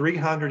time was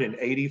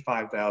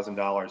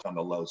 $385,000 on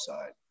the low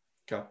side.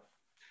 Okay.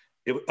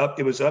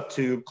 It was up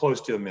to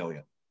close to $1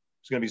 million.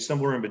 It's going to be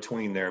somewhere in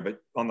between there,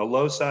 but on the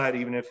low side,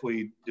 even if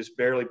we just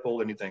barely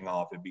pulled anything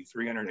off, it'd be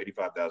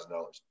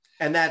 $385,000.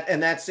 And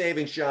that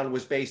savings, Sean,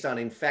 was based on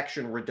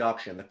infection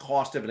reduction, the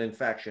cost of an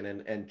infection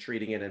and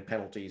treating it in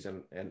penalties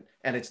and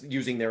it's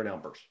using their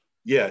numbers.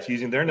 Yes,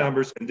 using their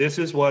numbers. And this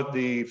is what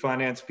the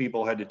finance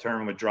people had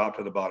determined would drop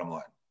to the bottom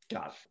line.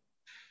 Got it.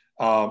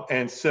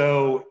 And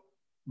so,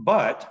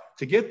 but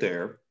to get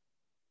there,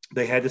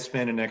 they had to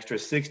spend an extra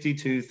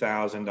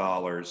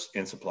 $62,000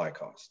 in supply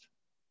cost.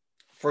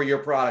 For your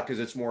product, because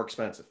it's more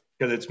expensive.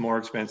 Because it's more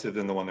expensive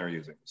than the one they're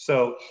using.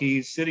 So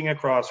he's sitting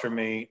across from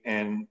me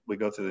and we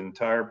go through the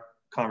entire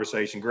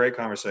conversation, great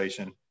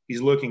conversation. He's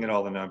looking at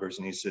all the numbers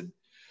and he said,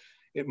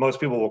 most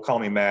people will call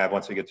me Mav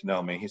once they get to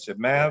know me. He said,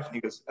 Mav,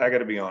 he goes, I got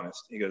to be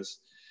honest. He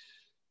goes,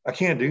 I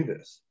can't do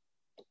this.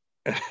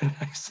 And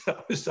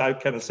I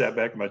kind of sat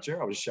back in my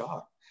chair. I was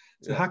shocked.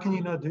 I said, how can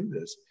you not do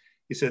this?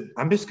 He said,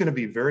 I'm just going to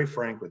be very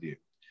frank with you.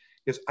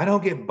 He goes, I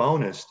don't get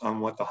bonused on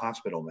what the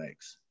hospital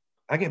makes.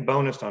 I get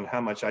bonused on how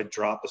much I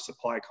drop the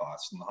supply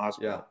costs in the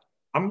hospital.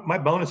 Yeah. My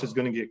bonus is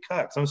going to get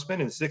cut. So I'm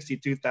spending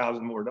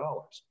 $62,000 more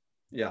dollars.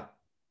 Yeah.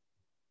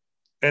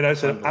 And I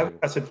said,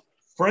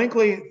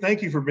 frankly,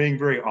 thank you for being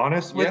very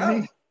honest with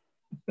me.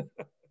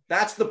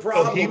 That's the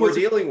problem we're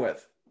dealing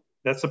with.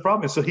 That's the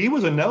problem. So he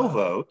was a no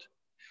vote.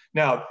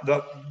 Now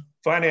the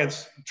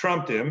finance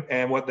trumped him,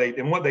 and what they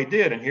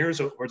did, and here's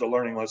a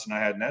learning lesson I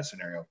had in that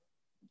scenario.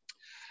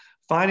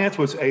 Finance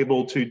was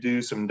able to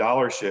do some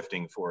dollar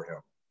shifting for him.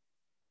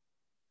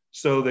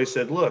 So they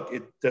said, look,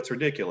 that's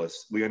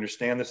ridiculous. We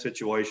understand the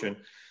situation.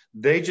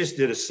 They just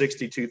did a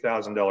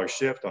 $62,000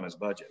 shift on his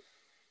budget.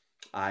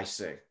 I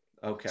see.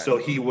 Okay. So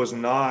he was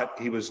not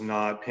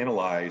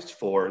penalized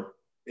for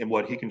in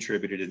what he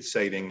contributed in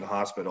saving the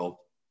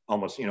hospital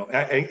almost,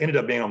 it ended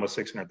up being almost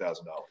 $600,000.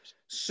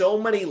 So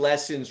many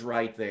lessons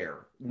right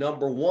there.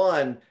 Number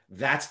one,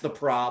 that's the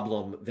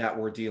problem that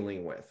we're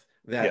dealing with.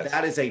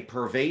 That is a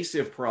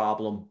pervasive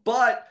problem,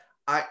 but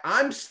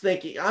I'm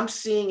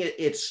seeing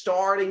it's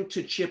starting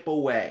to chip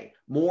away.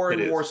 More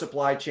and more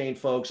supply chain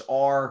folks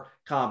are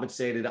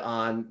compensated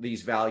on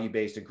these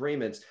value-based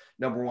agreements,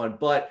 number one.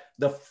 But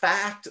the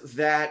fact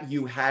that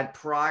you had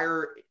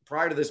prior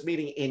to this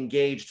meeting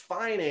engaged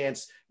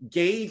finance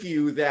gave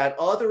you that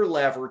other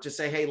lever to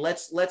say, hey,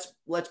 let's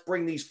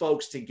bring these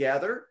folks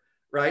together,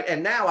 right?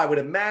 And now I would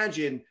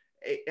imagine,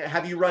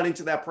 have you run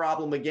into that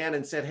problem again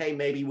and said, hey,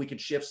 maybe we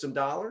could shift some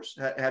dollars?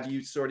 Have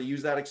you sort of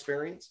used that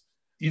experience?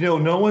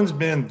 No one's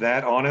been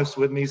that honest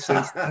with me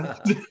since then.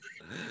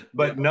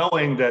 But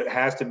knowing that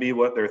has to be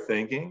what they're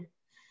thinking,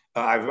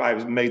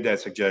 I've made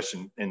that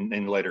suggestion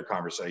in later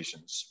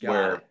conversations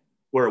where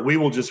we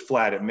will just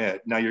flat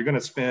admit, now you're going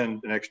to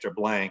spend an extra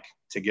blank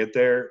to get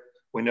there.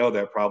 We know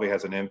that probably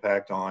has an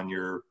impact on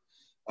your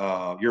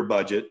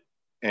budget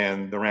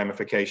and the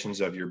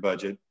ramifications of your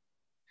budget.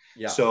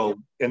 Yeah. So,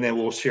 and then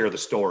we'll share the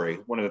story.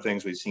 One of the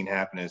things we've seen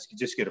happen is you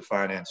just get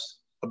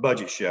a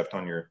budget shift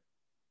on your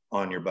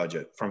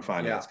budget from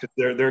finance,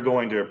 because they're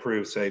going to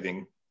approve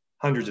saving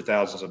hundreds of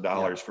thousands of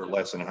dollars for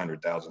less than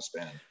 100,000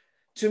 spent.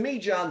 To me,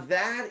 John,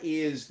 that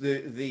is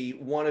the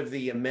one of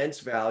the immense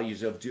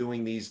values of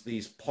doing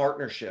these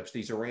partnerships,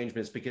 these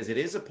arrangements, because it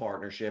is a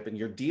partnership and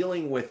you're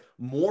dealing with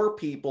more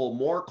people,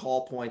 more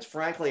call points,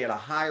 frankly, at a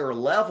higher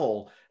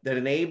level that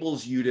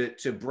enables you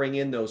to bring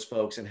in those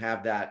folks and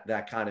have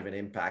that kind of an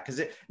impact.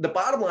 Because the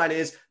bottom line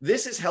is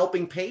this is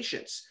helping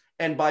patients.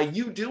 And by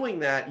you doing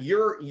that,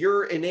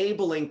 you're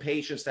enabling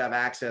patients to have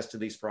access to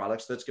these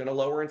products that's going to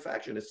lower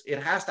infection.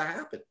 It has to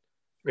happen.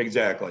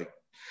 Exactly.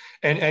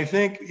 And I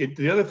think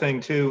the other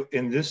thing too,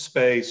 in this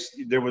space,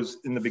 there was,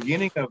 in the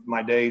beginning of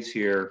my days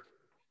here,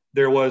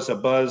 there was a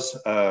buzz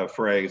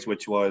phrase,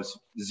 which was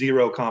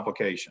zero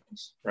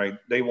complications, right?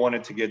 They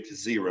wanted to get to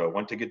zero,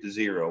 want to get to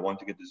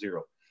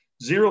zero.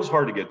 Zero is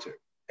hard to get to.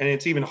 And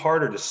it's even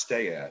harder to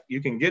stay at.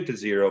 You can get to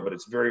zero, but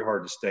it's very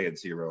hard to stay at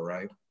zero,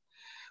 right?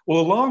 Well,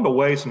 along the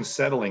way, some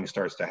settling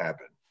starts to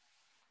happen.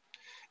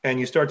 And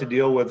you start to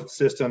deal with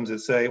systems that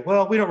say,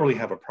 well, we don't really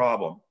have a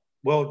problem.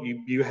 Well,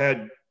 you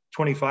had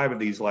 25 of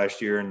these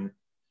last year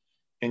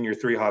in your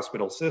 3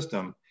 hospital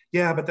system.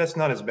 yeah, but that's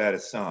not as bad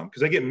as some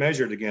because they get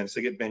measured against,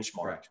 they get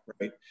benchmarked,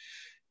 right?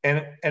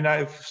 And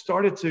I've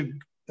started to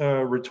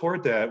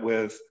retort that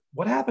with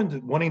what happened to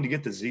wanting to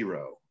get to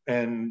zero.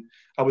 And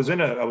I was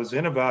in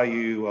a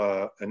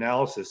value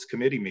analysis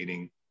committee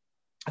meeting,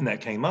 and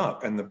that came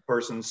up, and the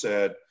person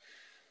said,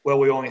 "Well,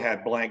 we only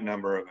had blank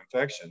number of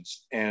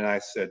infections," and I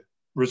said,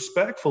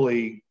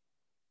 respectfully,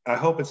 I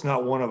hope it's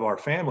not one of our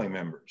family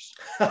members.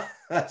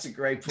 That's a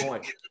great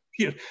point.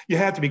 You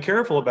have to be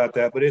careful about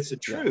that, but it's the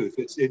truth.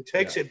 It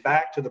takes Yeah. it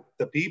back to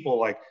the people.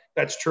 Like,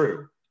 that's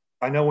true.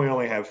 I know we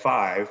only have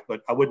 5,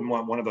 but I wouldn't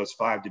want one of those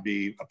 5 to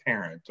be a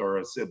parent or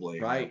a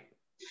sibling. Right.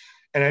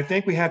 And I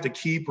think we have to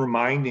keep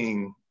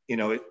reminding,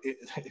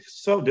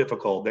 it's so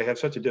difficult. They have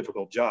such a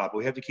difficult job.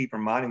 We have to keep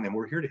reminding them,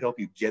 we're here to help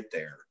you get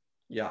there.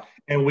 Yeah.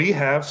 And we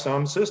have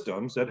some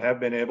systems that have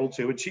been able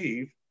to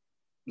achieve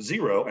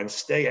zero and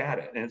stay at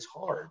it. And it's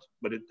hard,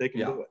 but they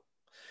can do it.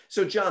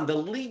 So, John, the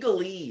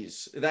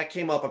legalese that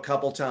came up a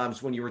couple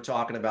times when you were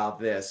talking about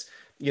this.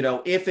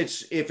 If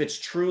it's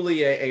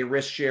truly a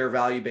risk share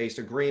value based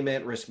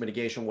agreement, risk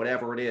mitigation,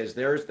 whatever it is,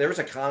 there's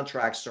a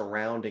contract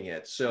surrounding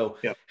it. So,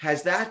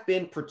 has that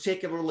been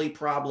particularly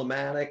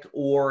problematic,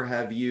 or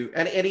have you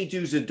and any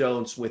do's and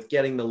don'ts with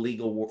getting the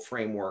legal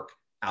framework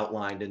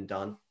outlined and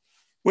done?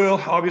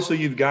 Well, obviously,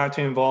 you've got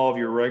to involve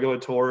your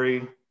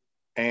regulatory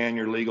and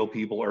your legal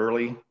people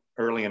early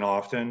and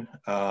often.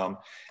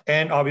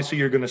 And obviously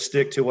you're going to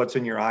stick to what's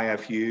in your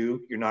IFU.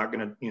 You're not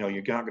going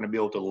to be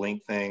able to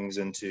link things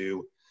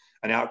into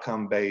an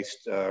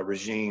outcome-based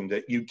regime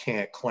that you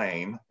can't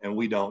claim. And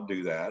we don't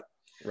do that.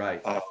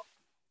 Right. But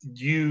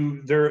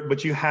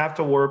you have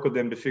to work with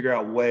them to figure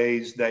out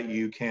ways that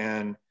you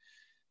can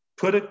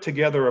put it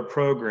together a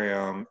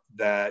program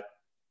that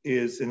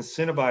is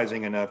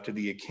incentivizing enough to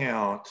the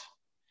account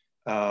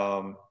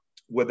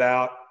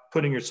without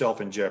putting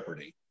yourself in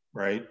jeopardy.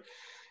 Right.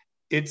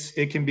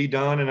 It can be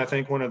done. And I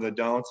think one of the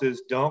don'ts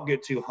is don't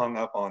get too hung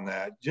up on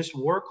that. Just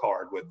work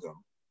hard with them.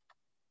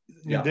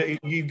 Yeah.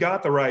 You've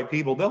got the right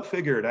people. They'll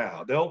figure it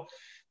out.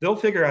 They'll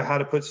figure out how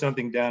to put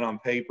something down on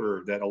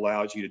paper that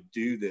allows you to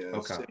do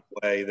this in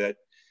a way that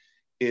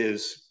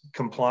is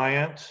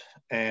compliant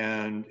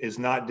and is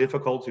not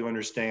difficult to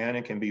understand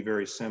and can be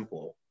very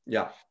simple.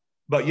 Yeah.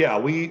 But yeah,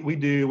 we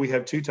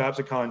have 2 types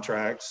of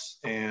contracts,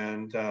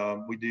 and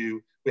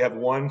we have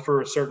one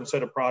for a certain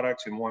set of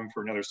products and one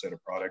for another set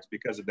of products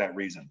because of that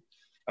reason.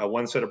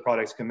 One set of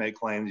products can make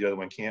claims, the other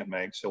one can't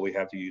make, so we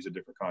have to use a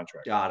different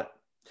contract. Got it.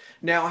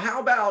 Now, how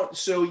about,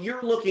 so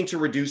you're looking to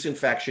reduce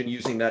infection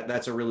using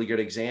that's a really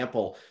good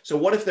example. So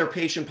what if their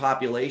patient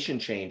population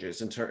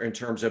changes in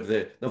terms of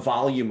the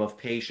volume of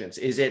patients?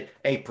 Is it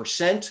a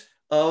percent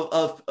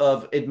of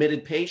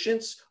admitted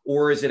patients,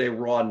 or is it a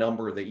raw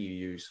number that you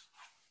use?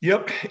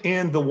 Yep.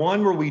 And the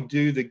one where we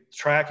do the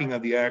tracking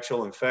of the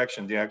actual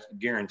infection, the actual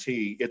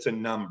guarantee, it's a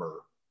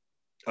number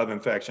of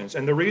infections.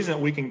 And the reason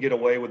we can get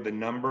away with the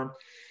number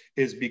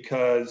is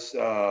because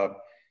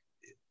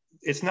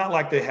it's not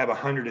like they have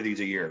 100 of these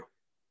a year.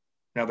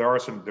 Now, there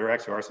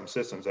actually are some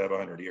systems that have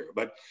 100 a year,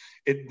 but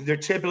they're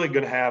typically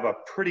going to have a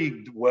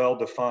pretty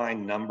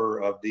well-defined number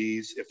of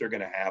these if they're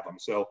going to have them.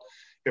 So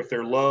if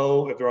they're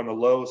on the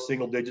low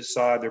single digit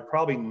side, they're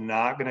probably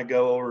not going to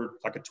go over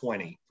like a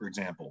 20, for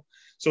example.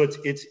 So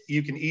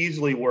you can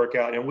easily work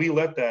out, and we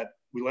let that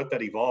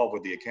evolve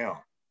with the account.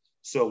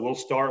 So we'll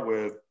start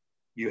with,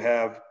 you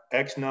have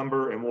X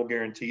number and we'll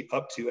guarantee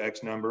up to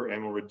X number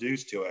and we'll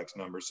reduce to X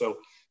number. So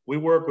we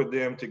work with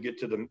them to get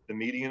to the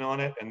median on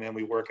it, and then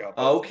we work out.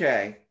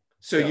 Okay.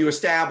 So you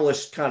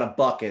established kind of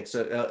buckets,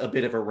 a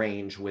bit of a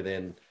range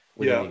within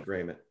the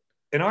agreement.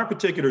 In our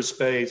particular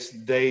space,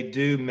 they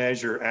do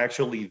measure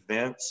actual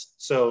events.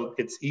 So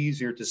it's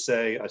easier to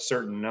say a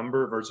certain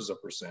number versus a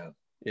percent.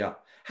 Yeah.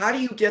 How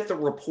do you get the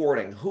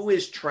reporting? Who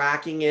is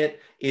tracking it?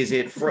 Is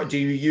it do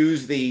you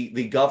use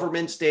the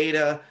government's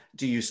data?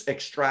 Do you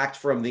extract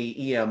from the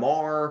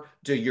EMR?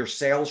 Do your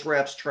sales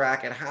reps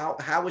track it?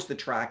 How is the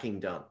tracking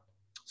done?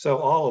 So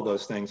all of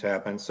those things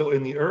happen. So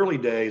in the early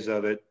days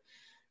of it,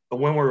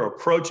 when we're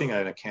approaching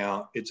an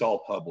account, it's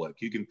all public.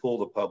 You can pull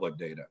the public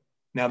data.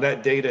 Now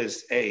that data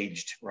is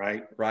aged,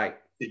 right? Right.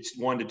 It's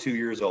 1 to 2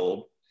 years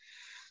old.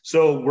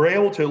 So we're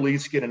able to at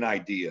least get an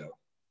idea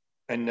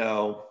and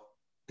know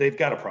they've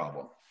got a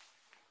problem.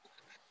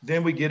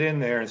 Then we get in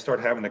there and start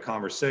having the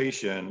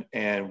conversation,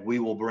 and we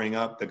will bring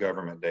up the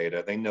government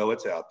data. They know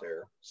it's out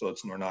there. So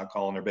we're not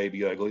calling their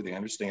baby ugly. They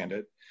understand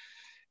it.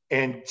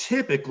 And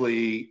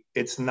typically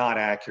it's not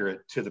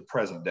accurate to the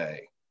present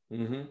day,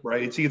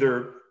 right? It's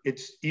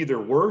either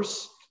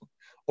worse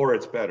or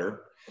it's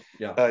better.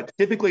 Yeah.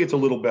 Typically it's a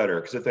little better,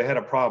 because if they had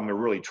a problem, they're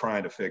really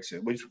trying to fix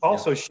it, which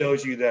also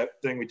shows you that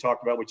thing we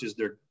talked about, which is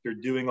they're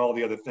doing all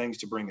the other things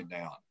to bring it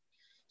down.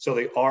 So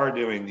they are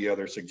doing the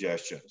other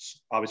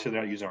suggestions. Obviously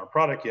they're not using our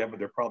product yet, but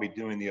they're probably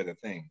doing the other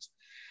things.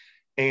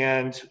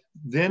 And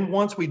then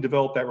once we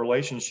develop that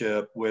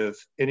relationship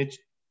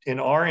in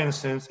our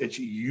instance, it's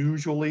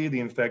usually the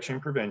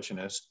infection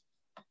preventionist.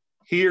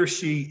 He or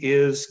she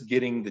is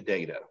getting the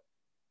data.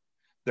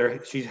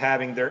 She's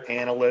having their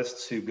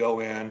analysts who go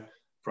in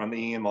from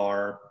the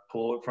EMR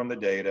pull it from the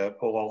data,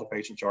 pull all the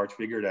patient charts,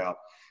 figure it out,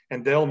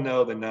 and they'll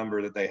know the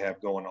number that they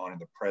have going on in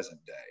the present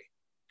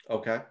day.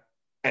 Okay.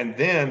 And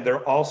then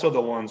they're also the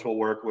ones we'll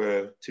work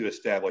with to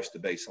establish the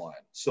baseline.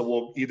 So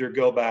we'll either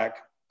go back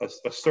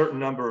a certain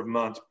number of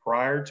months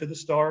prior to the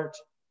start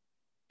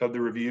of the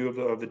review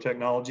of the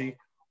technology,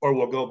 or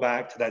we'll go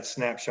back to that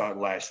snapshot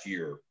last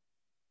year.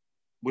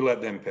 We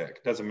let them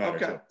pick. Doesn't matter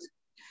to us.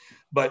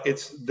 But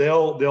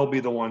they'll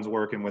be the ones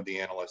working with the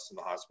analysts in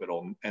the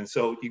hospital. And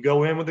so you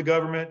go in with the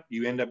government,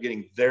 you end up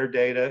getting their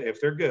data if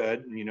they're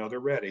good, and they're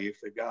ready if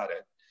they've got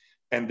it,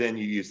 and then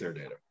you use their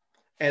data.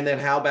 And then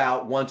how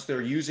about once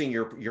they're using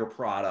your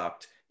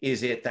product,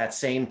 is it that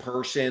same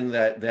person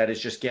that is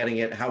just getting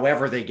it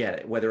however they get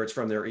it, whether it's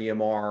from their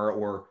EMR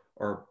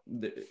or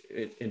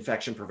the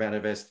infection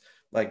preventivist?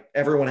 Like,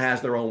 everyone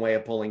has their own way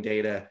of pulling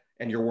data,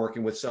 and you're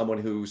working with someone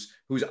who's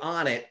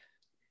on it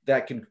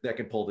that can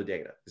pull the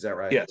data. Is that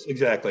right? Yes,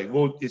 exactly.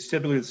 Well, it's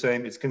typically the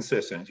same. It's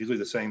consistent. It's usually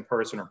the same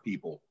person or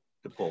people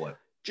to pull it.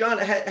 John,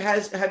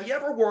 have you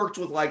ever worked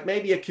with like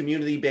maybe a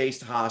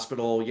community-based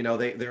hospital?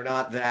 They're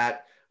not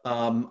that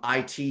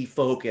IT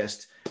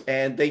focused,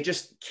 and they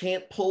just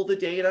can't pull the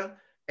data,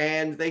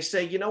 and they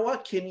say, you know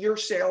what, can your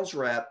sales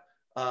rep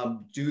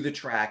do the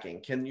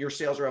tracking? Can your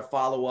sales rep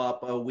follow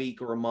up a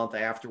week or a month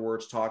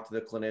afterwards, talk to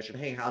the clinician,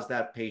 hey, how's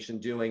that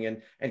patient doing?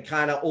 And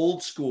kind of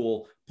old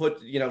school,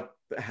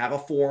 have a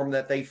form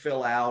that they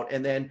fill out,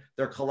 and then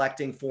they're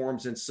collecting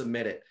forms and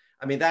submit it.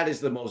 I mean, that is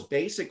the most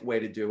basic way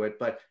to do it,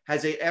 but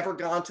has it ever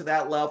gone to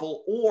that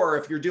level? Or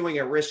if you're doing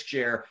a risk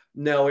share,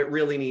 no, it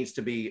really needs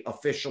to be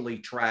officially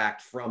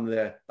tracked from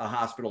the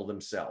hospital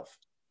themselves.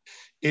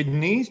 It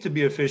needs to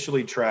be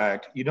officially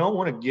tracked. You don't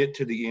want to get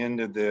to the end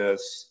of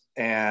this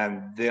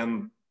and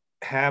them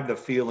have the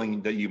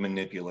feeling that you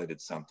manipulated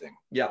something.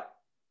 Yeah.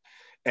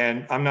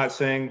 And I'm not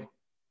saying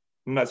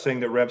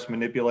that reps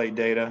manipulate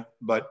data,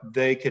 but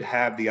they could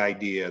have the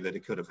idea that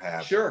it could have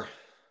happened. Sure.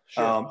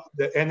 And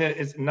then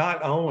it's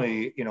not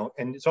only,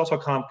 and it's also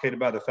complicated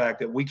by the fact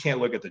that we can't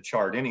look at the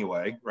chart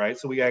anyway, right?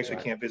 So we actually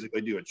can't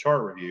physically do a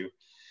chart review.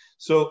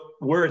 So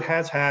where it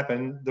has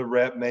happened, the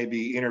rep may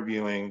be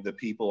interviewing the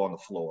people on the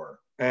floor,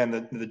 and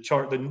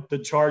the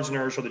charge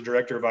nurse or the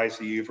director of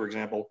ICU, for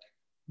example,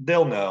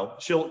 they'll know.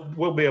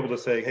 We'll be able to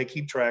say, hey,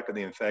 keep track of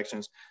the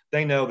infections.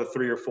 They know the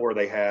 3 or 4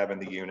 they have in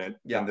the unit,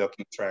 and they'll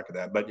keep track of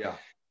that. But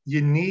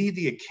you need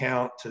the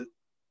account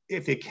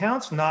if the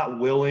account's not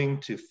willing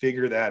to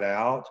figure that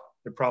out,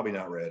 they're probably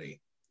not ready.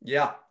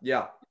 Yeah,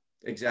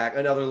 exactly.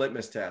 Another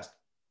litmus test.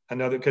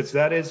 Because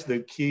that is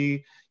the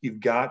key. You've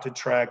got to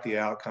track the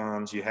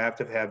outcomes. You have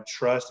to have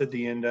trust at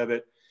the end of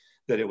it,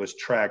 that it was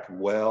tracked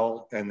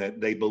well and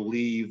that they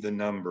believe the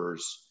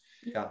numbers.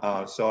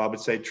 Yeah. So I would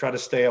say try to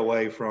stay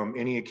away from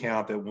any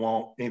account that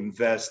won't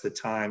invest the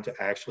time to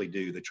actually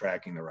do the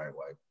tracking the right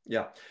way.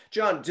 Yeah.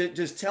 John,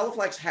 does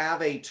Teleflex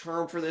have a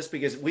term for this?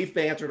 Because we've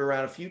bantered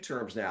around a few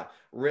terms now: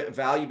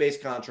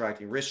 value-based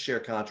contracting, risk share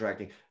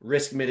contracting,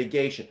 risk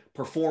mitigation,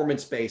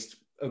 performance-based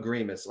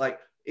agreements. Like,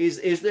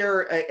 is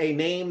there a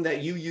name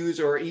that you use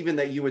or even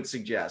that you would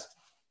suggest?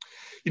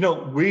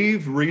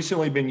 We've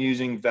recently been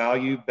using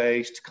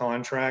value-based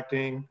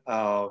contracting,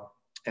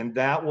 and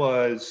that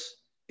was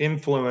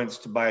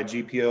influenced by a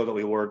GPO that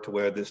we worked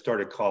with that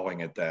started calling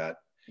it that.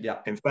 Yeah.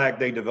 In fact,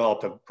 they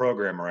developed a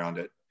program around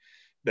it.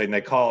 Then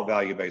they call it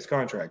value-based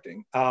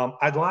contracting.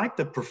 I'd like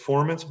the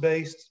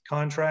performance-based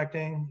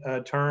contracting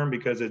term,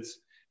 because it's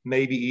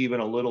maybe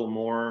even a little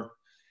more,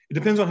 it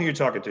depends on who you're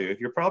talking to.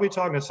 If you're probably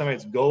talking to somebody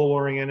that's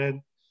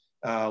goal-oriented,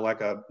 like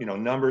a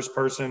numbers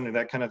person and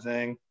that kind of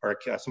thing, or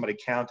somebody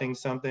counting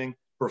something,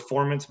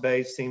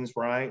 performance-based seems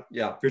right.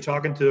 Yeah. If you're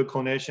talking to a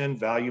clinician,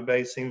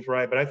 value-based seems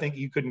right. But I think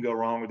you couldn't go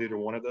wrong with either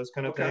one of those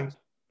kind of things.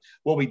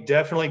 What we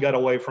definitely got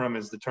away from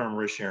is the term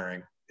risk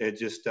sharing. It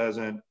just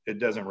doesn't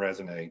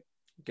resonate.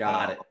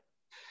 Got it.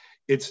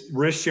 It's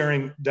risk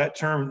sharing. That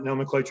term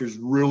nomenclature is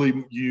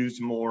really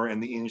used more in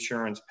the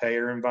insurance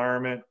payer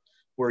environment,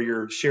 where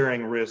you're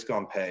sharing risk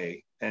on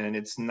pay, and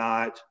it's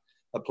not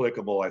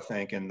applicable, I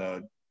think, in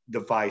the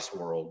device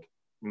world.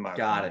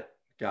 Got it.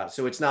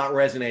 So it's not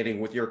resonating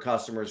with your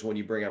customers when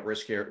you bring up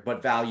risk share,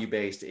 but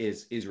value-based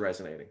is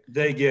resonating.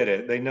 They get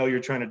it. They know you're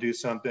trying to do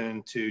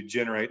something to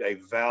generate a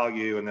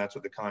value, and that's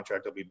what the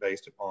contract will be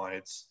based upon.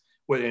 And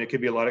it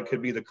could be it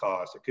could be the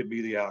cost, it could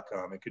be the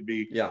outcome, it could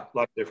be a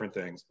lot of different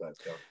things. But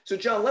so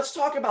John, let's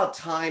talk about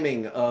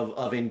timing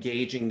of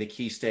engaging the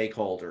key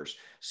stakeholders.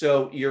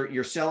 So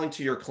you're selling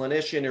to your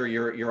clinician or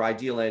your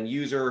ideal end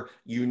user.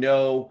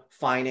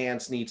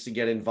 Finance needs to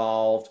get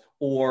involved,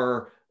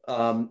 or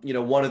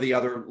one of the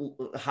other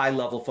high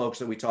level folks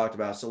that we talked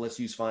about. So let's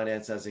use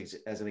finance as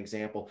an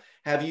example.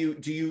 Do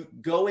you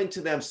go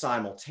into them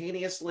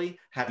simultaneously?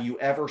 Have you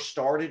ever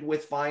started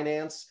with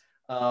finance?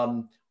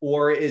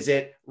 Or is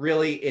it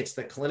really, it's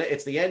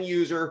the end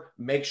user,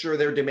 make sure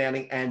they're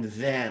demanding, and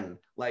then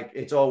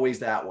it's always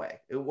that way?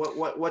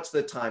 What's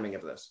the timing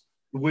of this?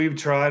 We've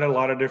tried a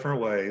lot of different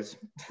ways.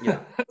 Yeah.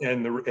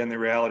 and the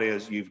reality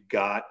is you've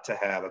got to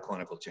have a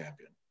clinical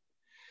champion.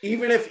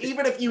 Even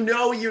if you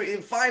know your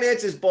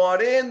finance is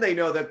bought in, they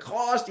know the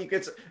cost.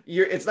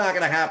 It's not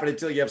going to happen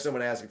until you have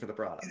someone asking for the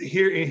product.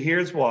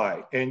 Here's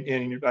why,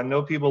 and I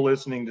know people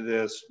listening to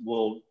this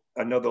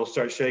I know they'll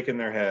start shaking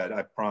their head.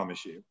 I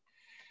promise you,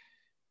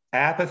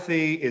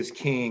 apathy is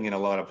king in a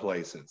lot of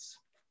places.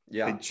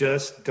 Yeah, they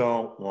just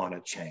don't want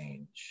to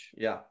change.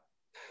 Yeah.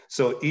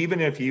 So even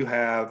if you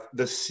have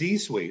the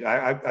C-suite,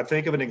 I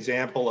think of an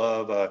example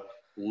of a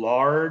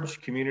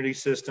large community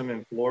system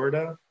in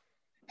Florida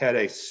had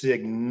a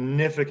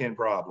significant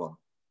problem,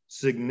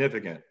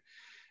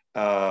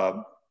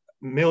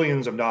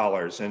 millions of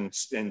dollars in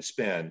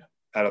spend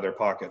out of their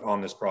pocket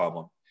on this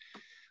problem.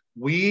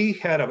 We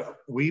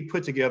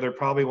put together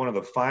probably one of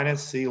the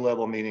finest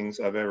C-level meetings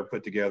I've ever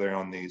put together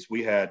on these.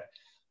 We had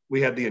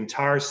the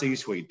entire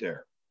C-suite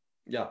there,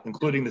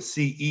 including the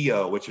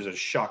CEO, which is a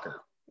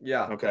shocker.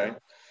 Okay.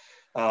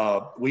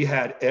 We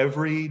had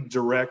every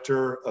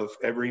director of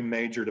every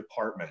major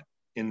department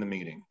in the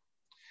meeting.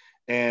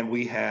 And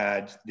we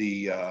had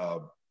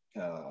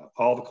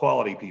all the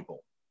quality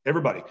people,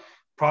 everybody,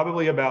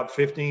 probably about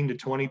 15 to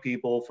 20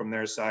 people from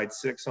their side,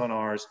 6 on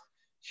ours.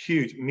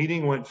 Huge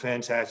meeting, went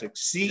fantastic.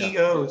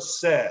 CEO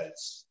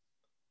says,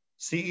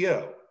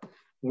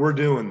 we're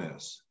doing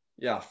this.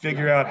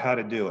 Figure out how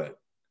to do it.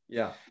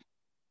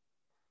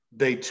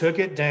 They took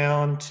it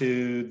down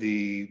to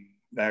the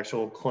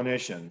actual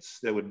clinicians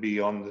that would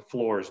be on the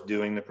floors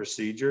doing the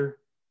procedure.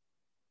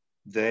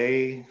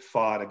 They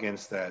fought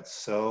against that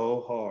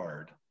so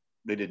hard.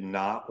 They did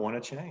not want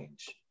to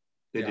change.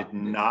 They did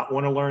not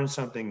want to learn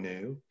something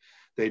new.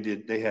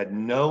 They had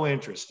no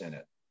interest in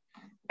it.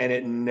 And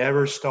it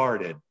never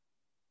started.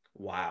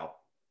 Wow.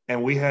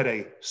 And we had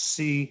a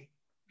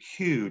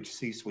huge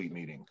C-suite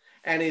meeting.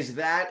 And is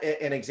that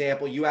an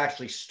example? You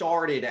actually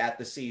started at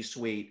the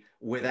C-suite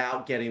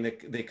without getting the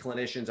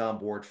clinicians on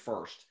board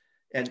first.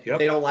 And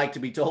they don't like to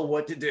be told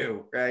what to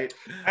do, right?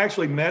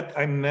 Actually,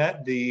 I met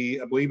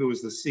I believe it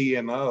was the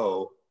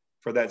CMO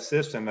for that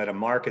system at a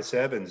Marcus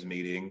Evans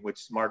meeting,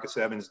 which Marcus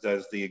Evans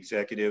does the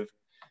executive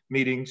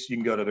meetings. You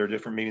can go to their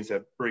different meetings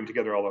that bring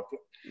together all of them.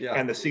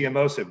 And the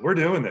CMO said, we're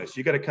doing this.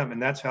 You got to come.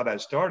 And that's how that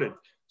started.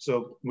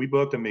 So we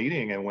booked a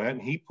meeting and went,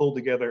 and he pulled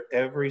together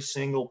every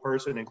single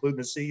person, including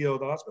the CEO of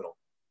the hospital.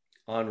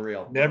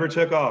 Unreal. Never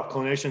took off.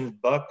 Clinicians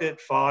bucked it,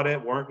 fought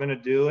it, weren't going to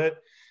do it,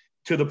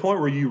 to the point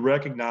where you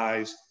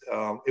recognized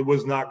it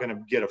was not going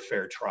to get a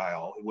fair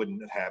trial. It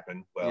wouldn't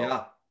happen.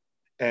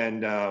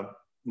 And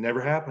never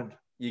happened.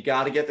 You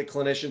got to get the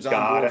clinicians on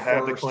board first. Got to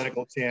have the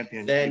clinical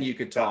champion. Then you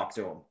could talk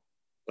to them.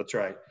 That's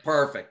right.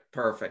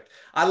 Perfect.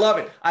 I love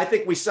it. I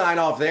think we sign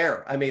off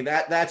there. I mean,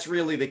 that's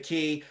really the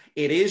key.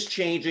 It is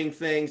changing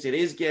things. It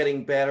is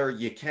getting better.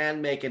 You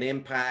can make an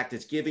impact.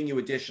 It's giving you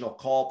additional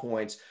call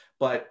points,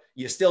 but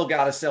you still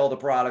got to sell the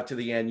product to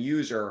the end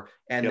user,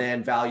 and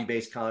then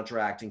value-based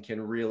contracting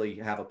can really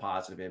have a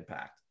positive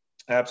impact.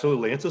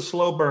 Absolutely. It's a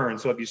slow burn.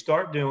 So if you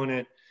start doing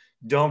it,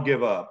 don't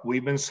give up.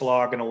 We've been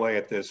slogging away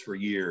at this for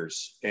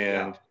years,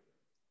 and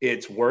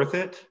it's worth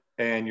it.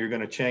 And you're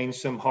going to change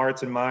some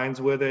hearts and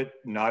minds with it.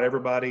 Not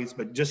everybody's,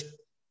 but just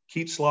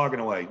keep slogging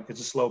away.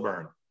 It's a slow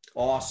burn.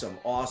 Awesome.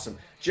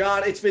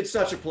 John, it's been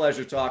such a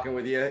pleasure talking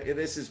with you.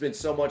 This has been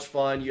so much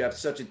fun. You have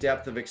such a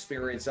depth of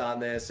experience on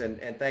this,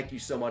 and thank you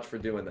so much for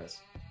doing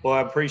this. Well,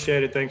 I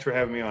appreciate it. Thanks for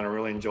having me on. I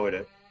really enjoyed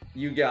it.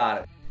 You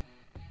got it.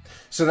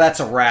 So that's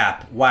a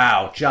wrap.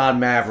 Wow. John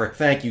Maverick,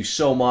 thank you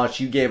so much.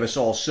 You gave us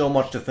all so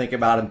much to think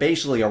about, and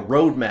basically a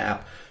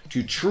roadmap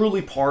to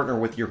truly partner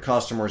with your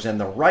customers and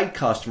the right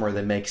customer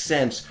that makes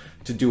sense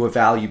to do a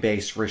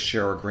value-based risk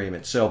share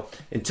agreement. So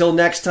until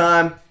next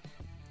time,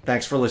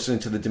 thanks for listening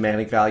to the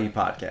Demanding Value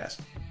Podcast.